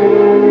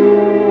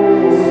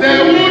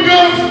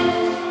Sewudo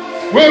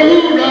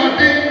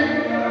Wewurade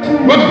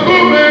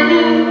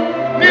Wakumemu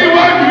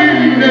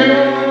Niwadine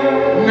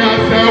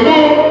Nasewo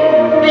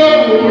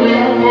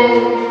Dowuyoko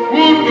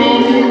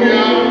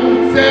Udomunia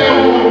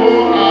Sewo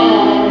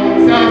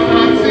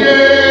Sasasie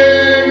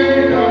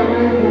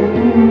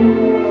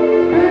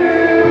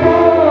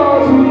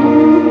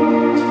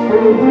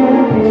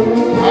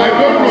I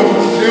don't know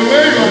the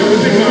way you are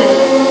sitting now.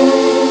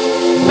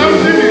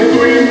 Something is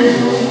doing me.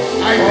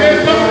 I say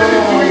something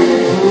is doing me.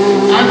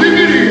 As if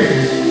it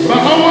is. But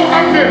our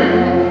amen.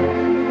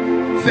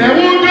 Say,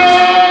 Wudo,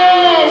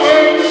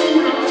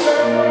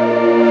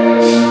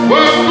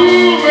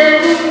 Wakume,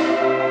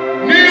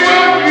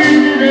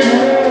 Niwakine,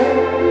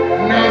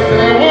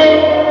 Nasewo,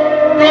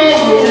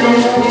 Domo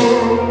Yoko,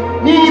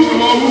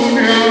 Wudo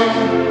Munia,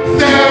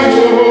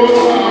 Sewo,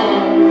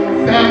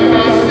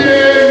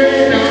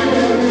 Sasasienida,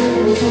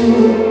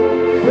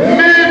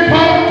 Me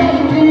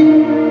Patutu,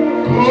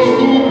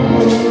 Kogubu.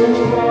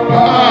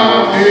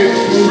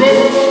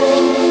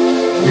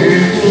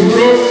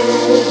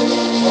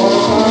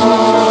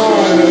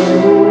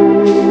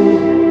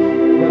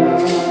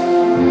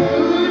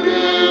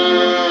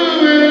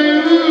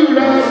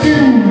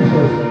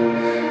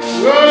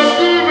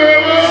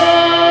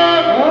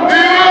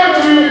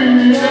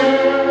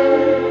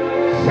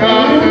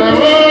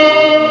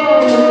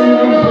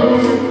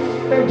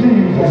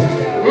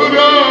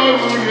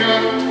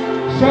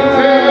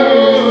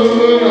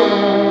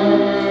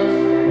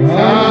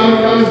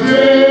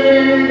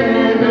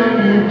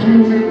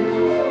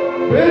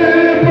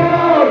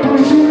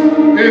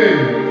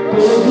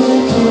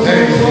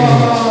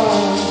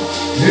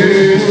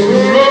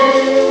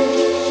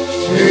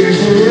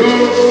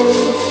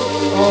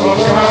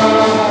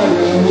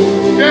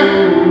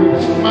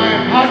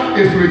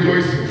 Is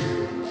rejoicing.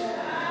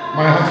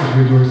 My heart is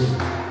rejoicing.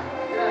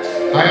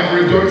 I am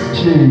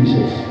rejoicing.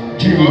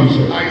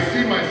 Jesus. I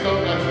see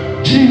myself that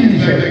Jesus,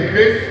 like the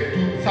grace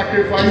to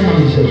sacrifice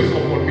has placed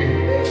upon me.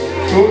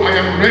 So I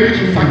am ready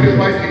to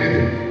sacrifice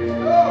anything.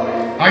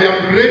 I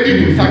am ready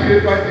to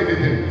sacrifice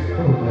anything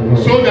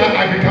so that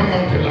I become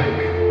mountain-like.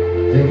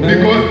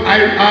 Because I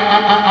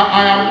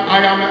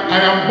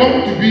am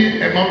born to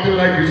be a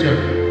mountain-like Christian.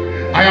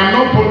 I am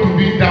not born to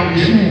be down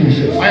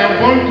here. I am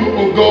born to,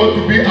 oh God,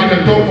 to be at the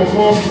top for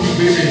more people to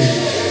be me.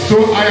 So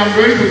I am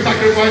ready to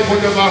sacrifice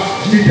whatever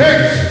it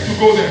takes to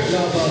go there.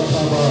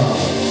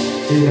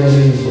 In the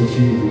name of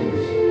Jesus.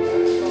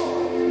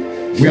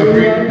 We are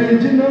praying.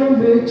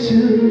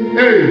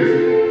 Hey.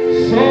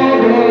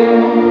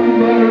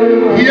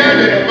 Hear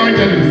the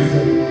evangelist.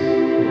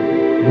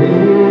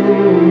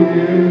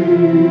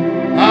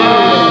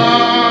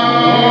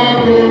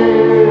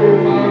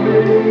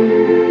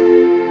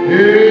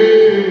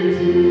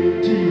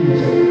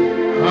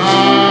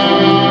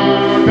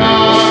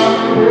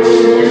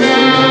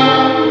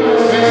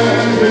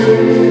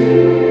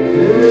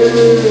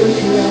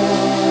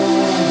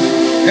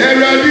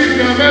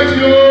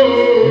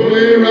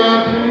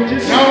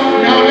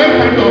 Now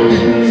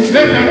let's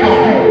stand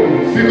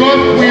up.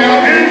 Because we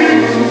are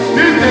ending.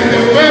 This is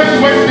the first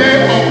Wednesday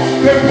of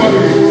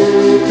February.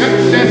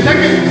 The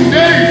second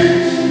today,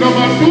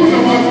 number 2,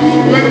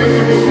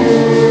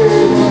 2022.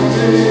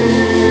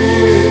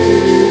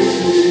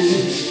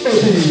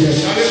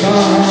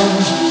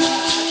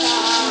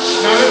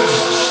 Now listen.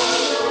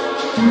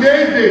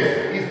 Today's date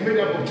is made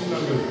up of 2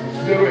 numbers,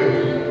 0 and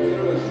 2.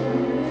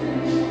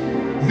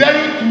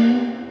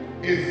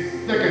 02 is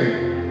second.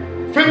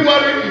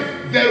 February is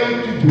 02.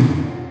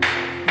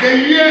 The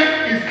year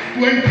is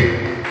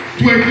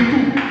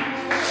 2022.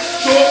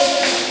 So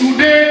today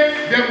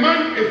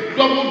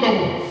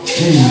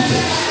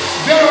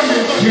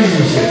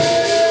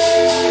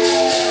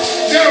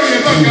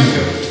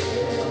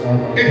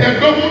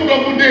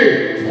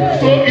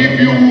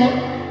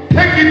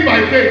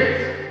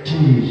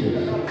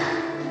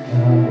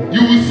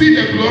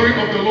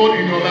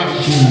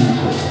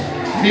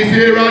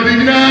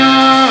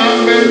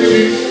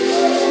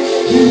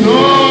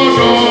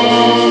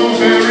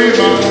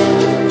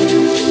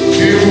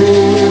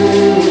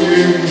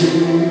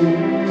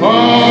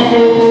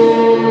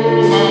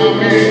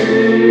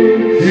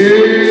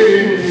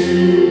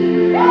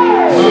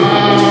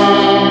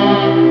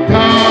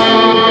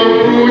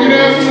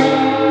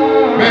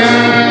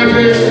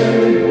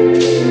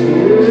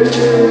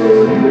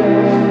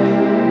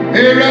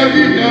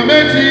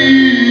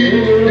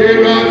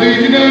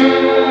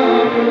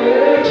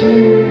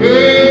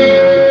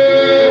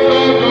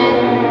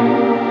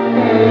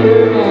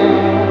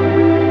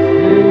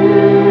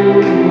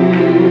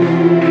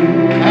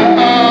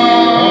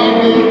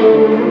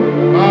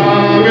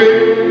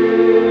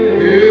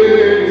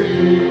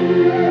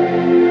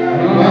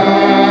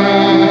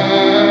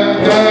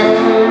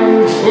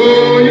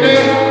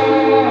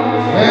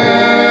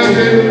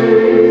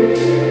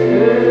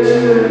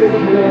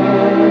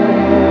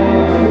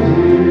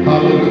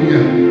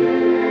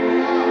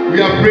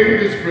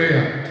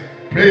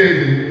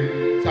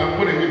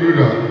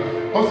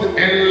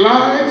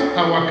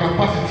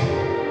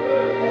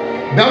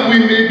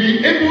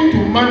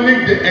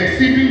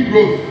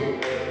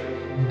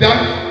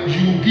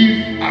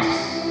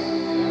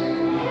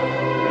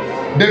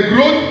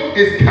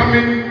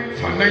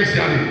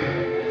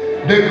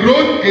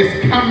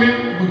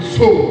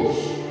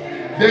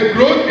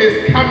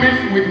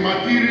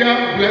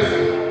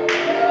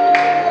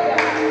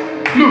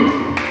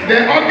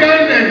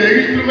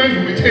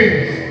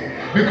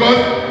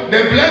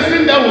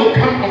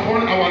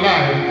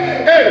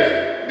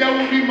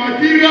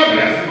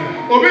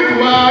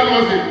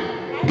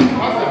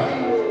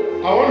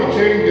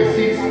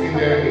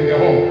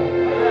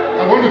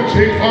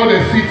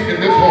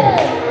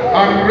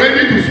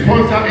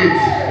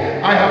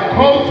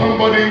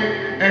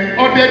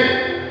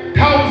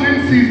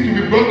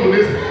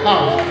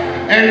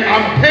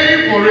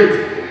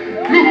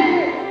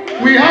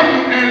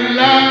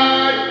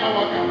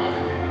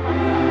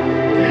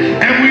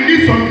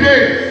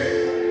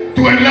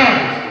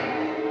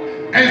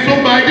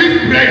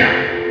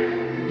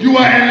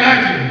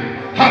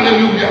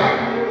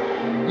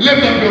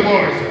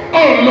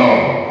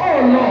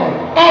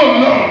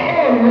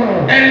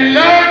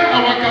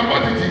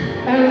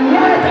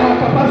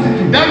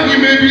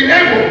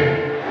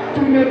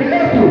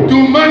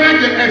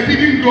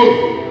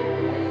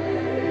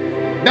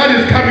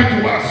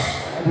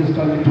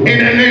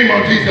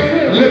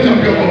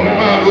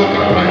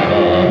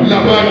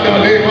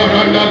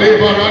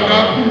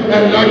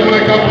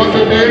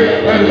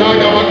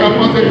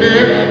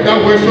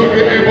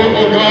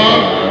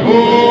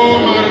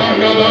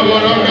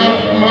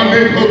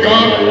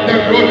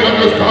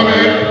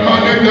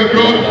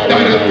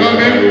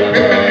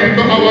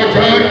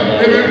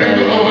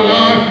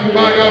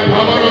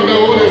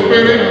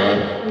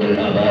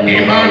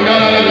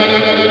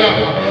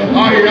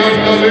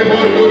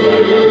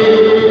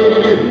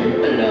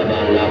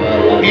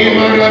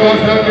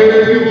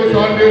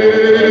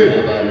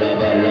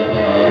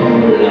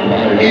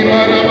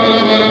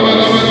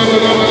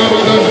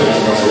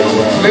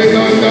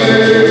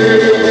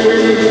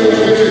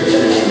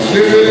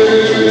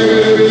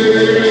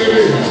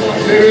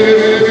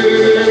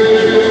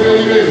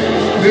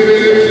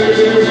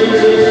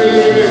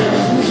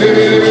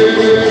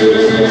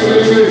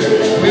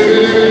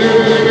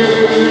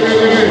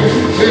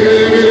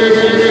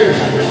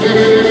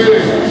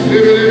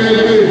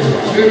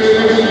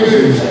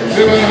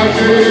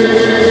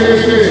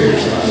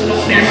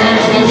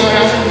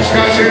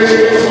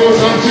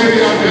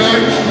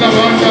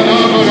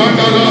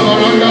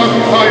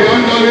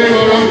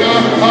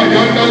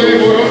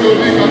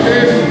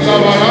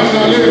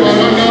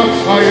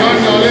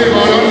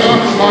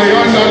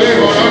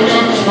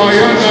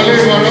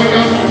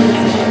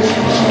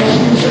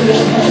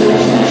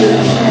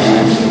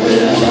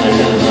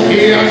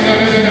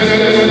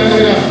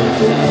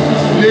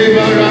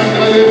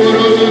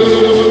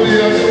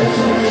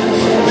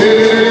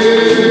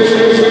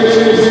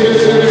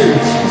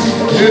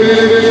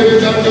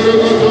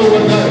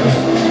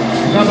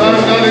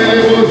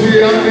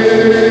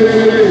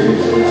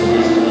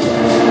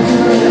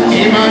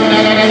Iman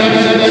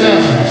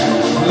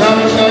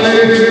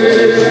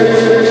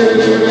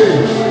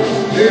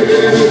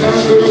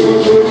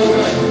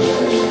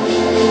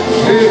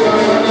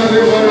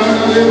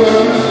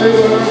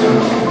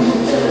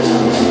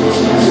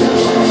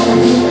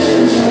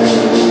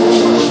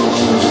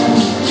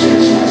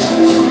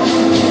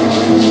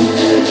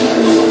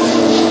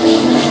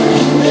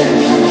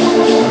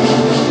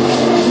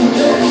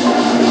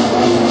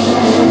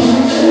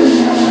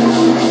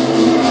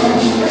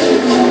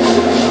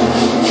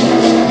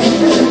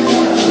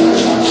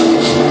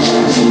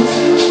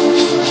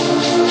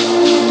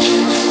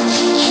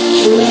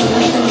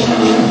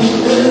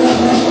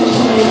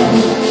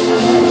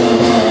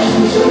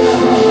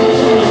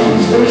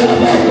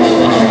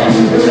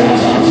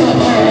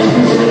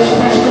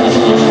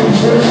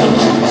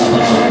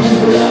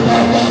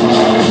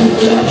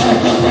In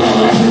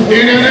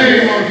the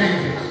name of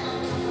Jesus.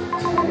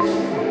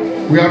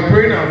 We are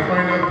praying our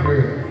final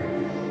prayer.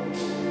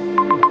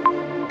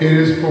 It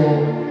is for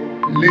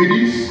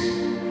ladies,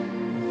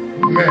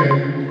 men,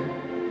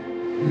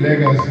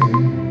 legacy,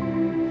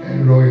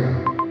 and royal.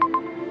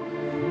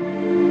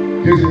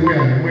 Here's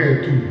where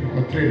 2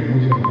 or 3.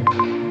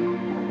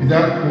 Is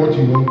that what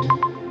you want?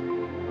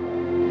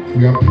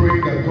 We are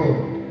praying that God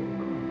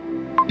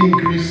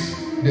increase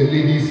the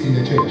ladies in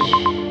the church,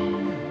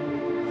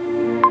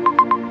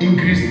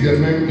 increase the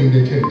men in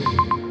the church.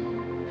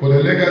 For the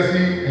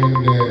legacy and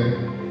the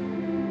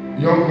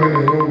young men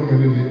and young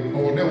women,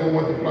 or they will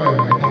multiply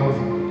by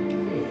 1,000.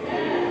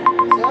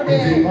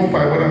 It's in 1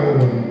 by 100.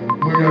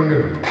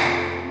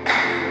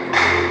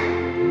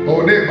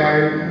 Or they by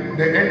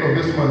the end of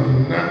this month,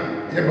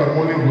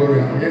 morning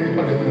glory.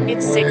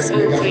 It's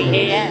 6:03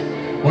 a.m.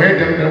 Or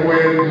them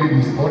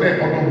ladies, or they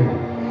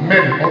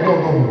men, or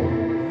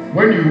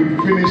when you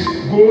finish,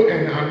 go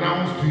and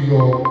announce to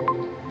your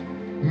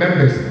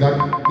members that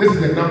this is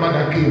the number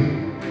that came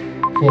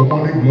for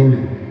morning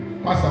glory.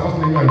 Pastor, what's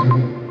the name of you?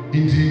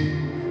 Into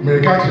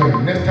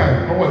American next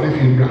time, how was they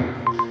feel?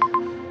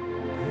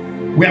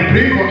 We are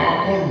praying for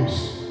our columns,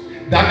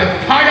 that the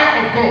fire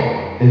of God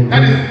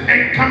that is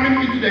coming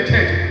into the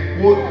church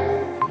will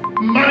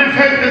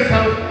manifest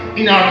itself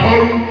in our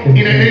column in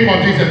the name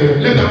of Jesus.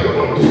 Let up your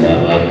voice.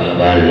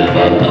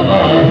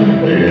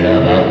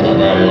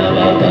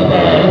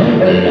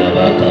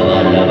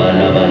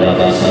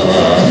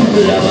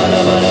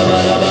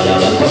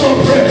 Come on,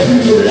 pray.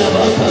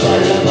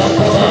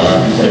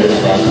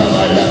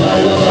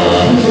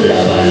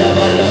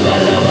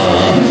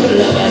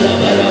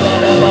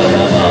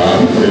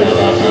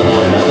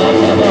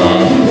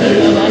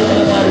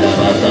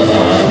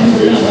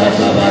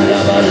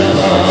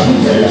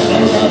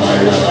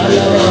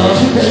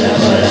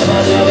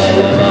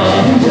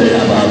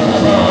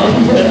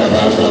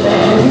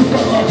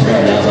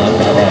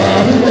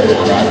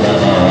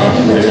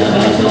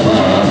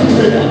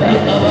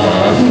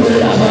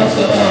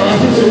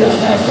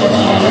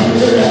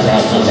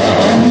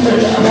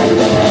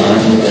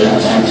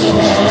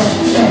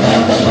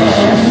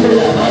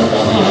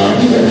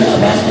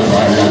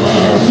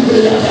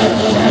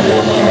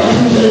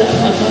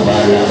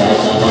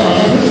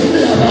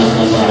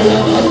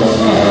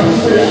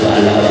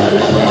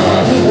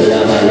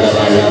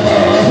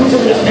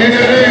 In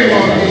the name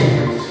of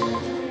Jesus.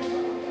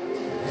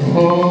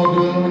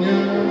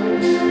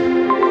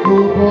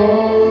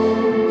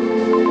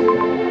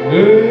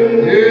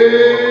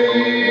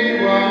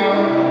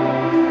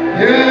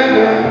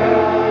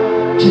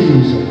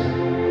 Jesus.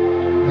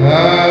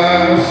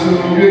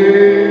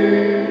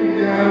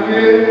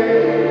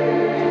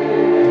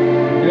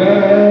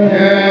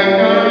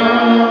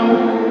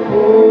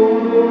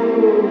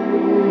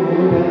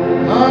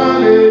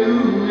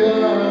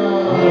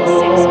 It's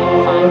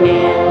 6:05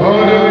 a.m.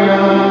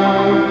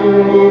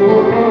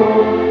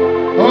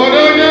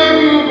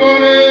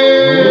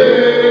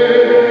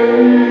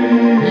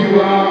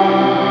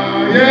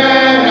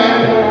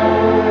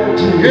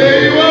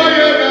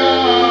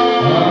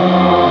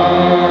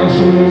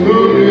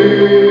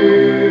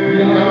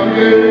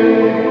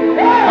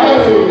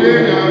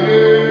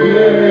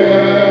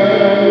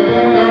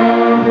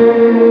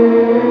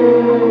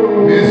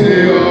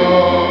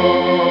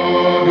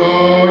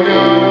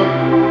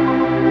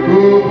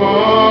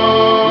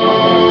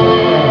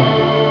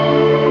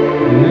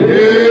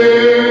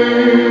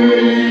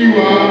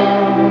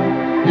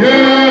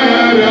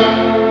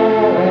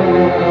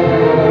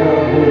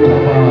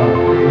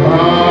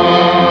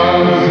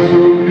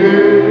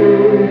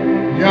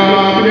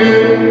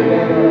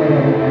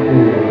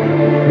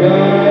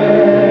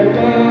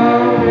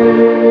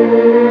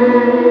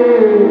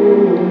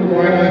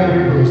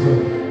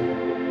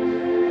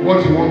 What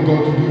you want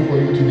God to do for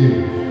you today,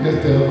 just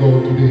tell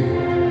God today.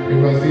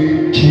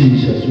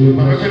 Jesus, we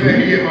bless you.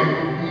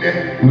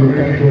 We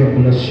thank you and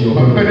bless you. We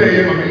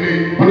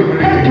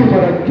thank you for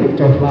the gift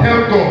of life.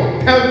 Tell God.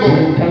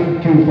 We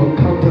thank you for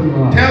counting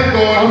life. Tell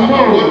God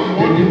about what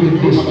you want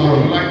to do about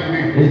your life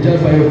today. It's just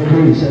by your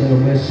grace and your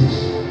mercies.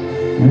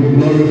 We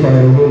glorify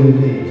your holy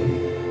name.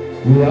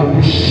 We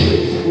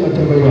appreciate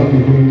whatever you have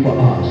been doing for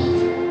us.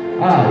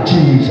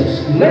 Jesus,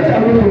 let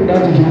everything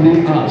that is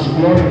within us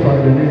glorify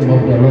the name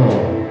of the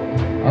Lord.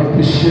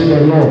 Appreciate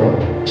the Lord,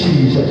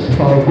 Jesus,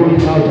 for our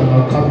going out and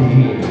our coming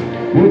in.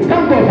 We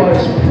thank God for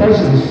His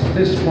presence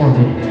this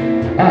morning.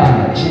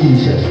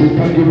 Jesus, we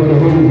thank you for the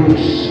Holy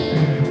Ghost.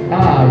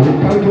 We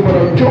thank you for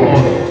the joy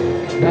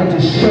that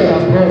is shed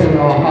abroad in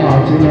our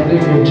hearts in the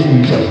name of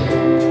Jesus.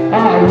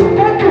 We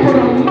thank you for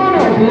the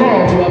manner of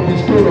love you have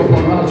bestowed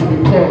upon us to be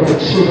called the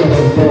children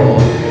of God.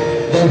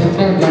 There's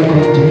none like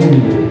unto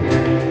you.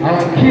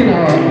 Our King,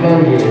 our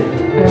glory,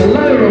 the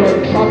Lion of the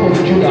tribe of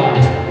Judah.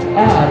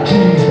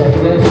 Jesus,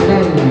 there's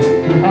none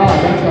that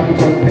can be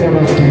compared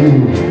unto you.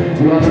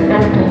 You are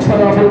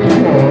non-comparable to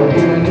God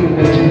in the name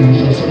of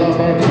Jesus.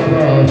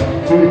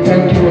 We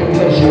thank you and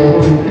bless your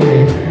holy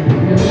name. We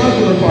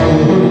magnify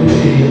your holy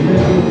name.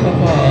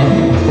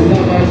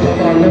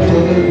 Let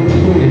your name be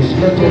praised.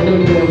 Let your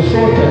name be exalted.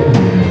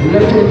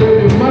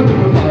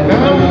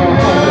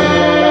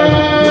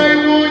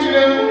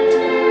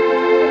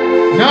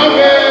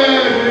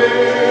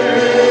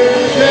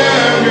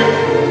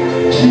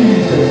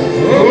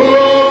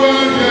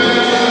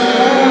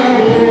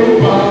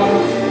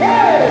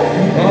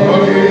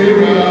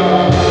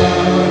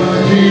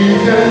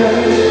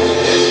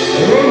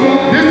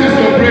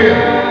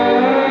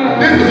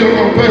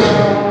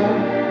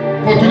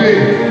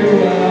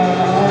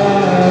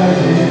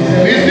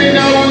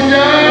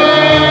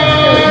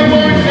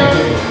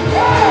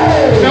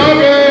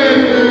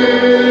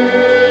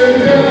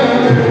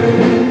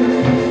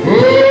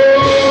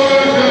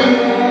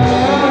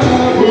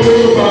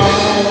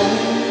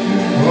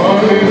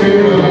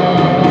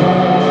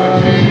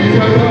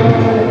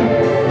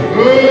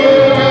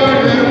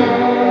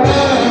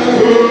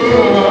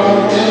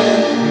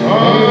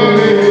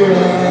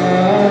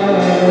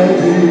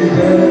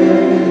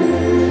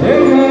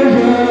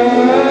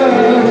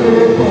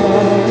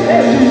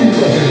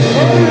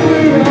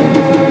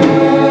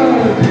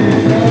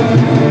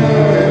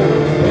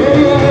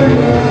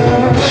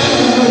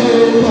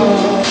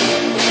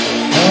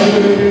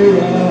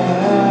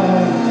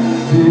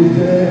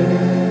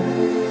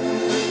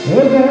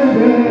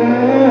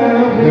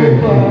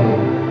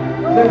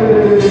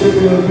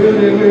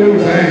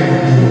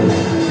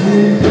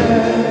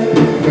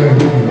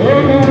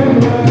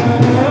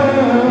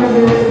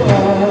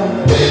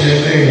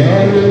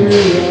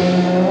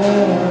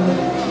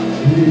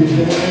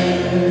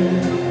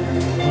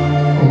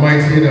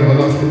 Almighty and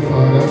everlasting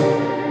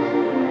Father,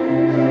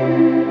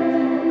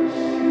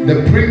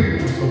 the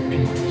Prince of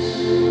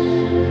Peace,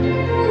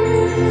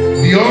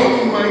 the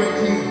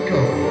Almighty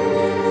God,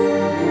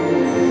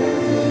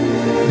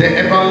 the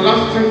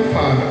everlasting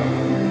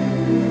Father,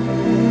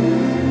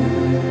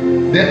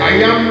 the I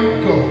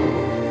am God.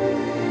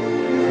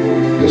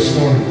 This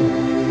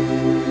morning,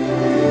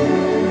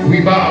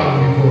 we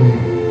bow before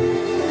you.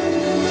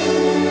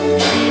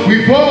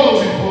 We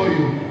fall before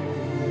you.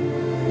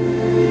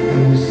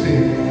 And we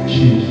say,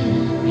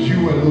 Jesus,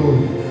 you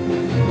alone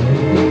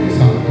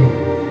is our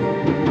God.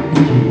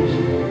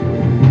 Jesus.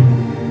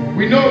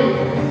 We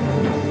know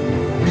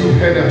you've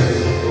heard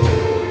us.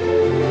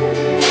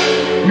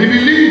 We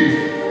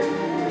believe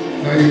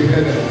that you've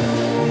heard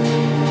us.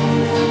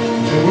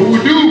 And we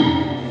will do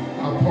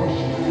our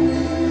portion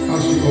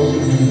as you also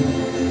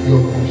do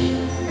your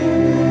portion.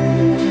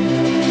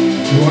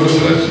 We want to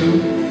bless you.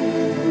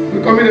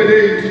 We commit the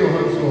day into your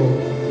hands,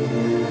 Lord.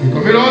 We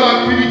commit all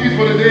activities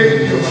for the day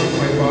into your hands,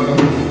 my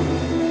Father.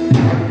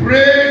 I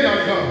pray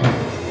that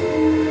God,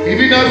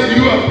 even as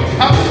you have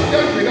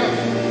captured with us,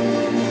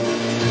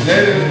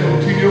 let us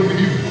continue with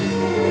you.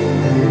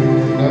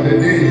 That the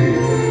day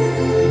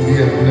will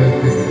be a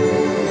blessed day.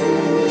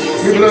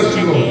 We bless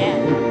you,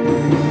 Lord.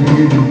 We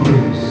give you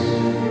praise.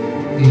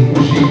 In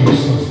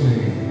Jesus'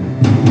 name.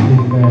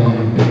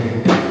 Amen.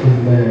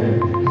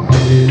 Amen.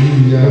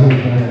 Hallelujah.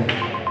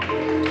 Amen.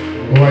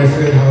 Oh, I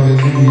said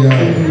hallelujah.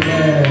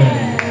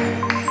 Amen.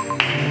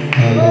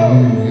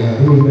 Hallelujah.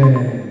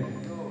 Amen.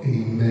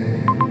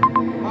 Amen.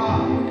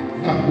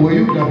 Were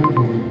you clapping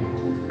for me?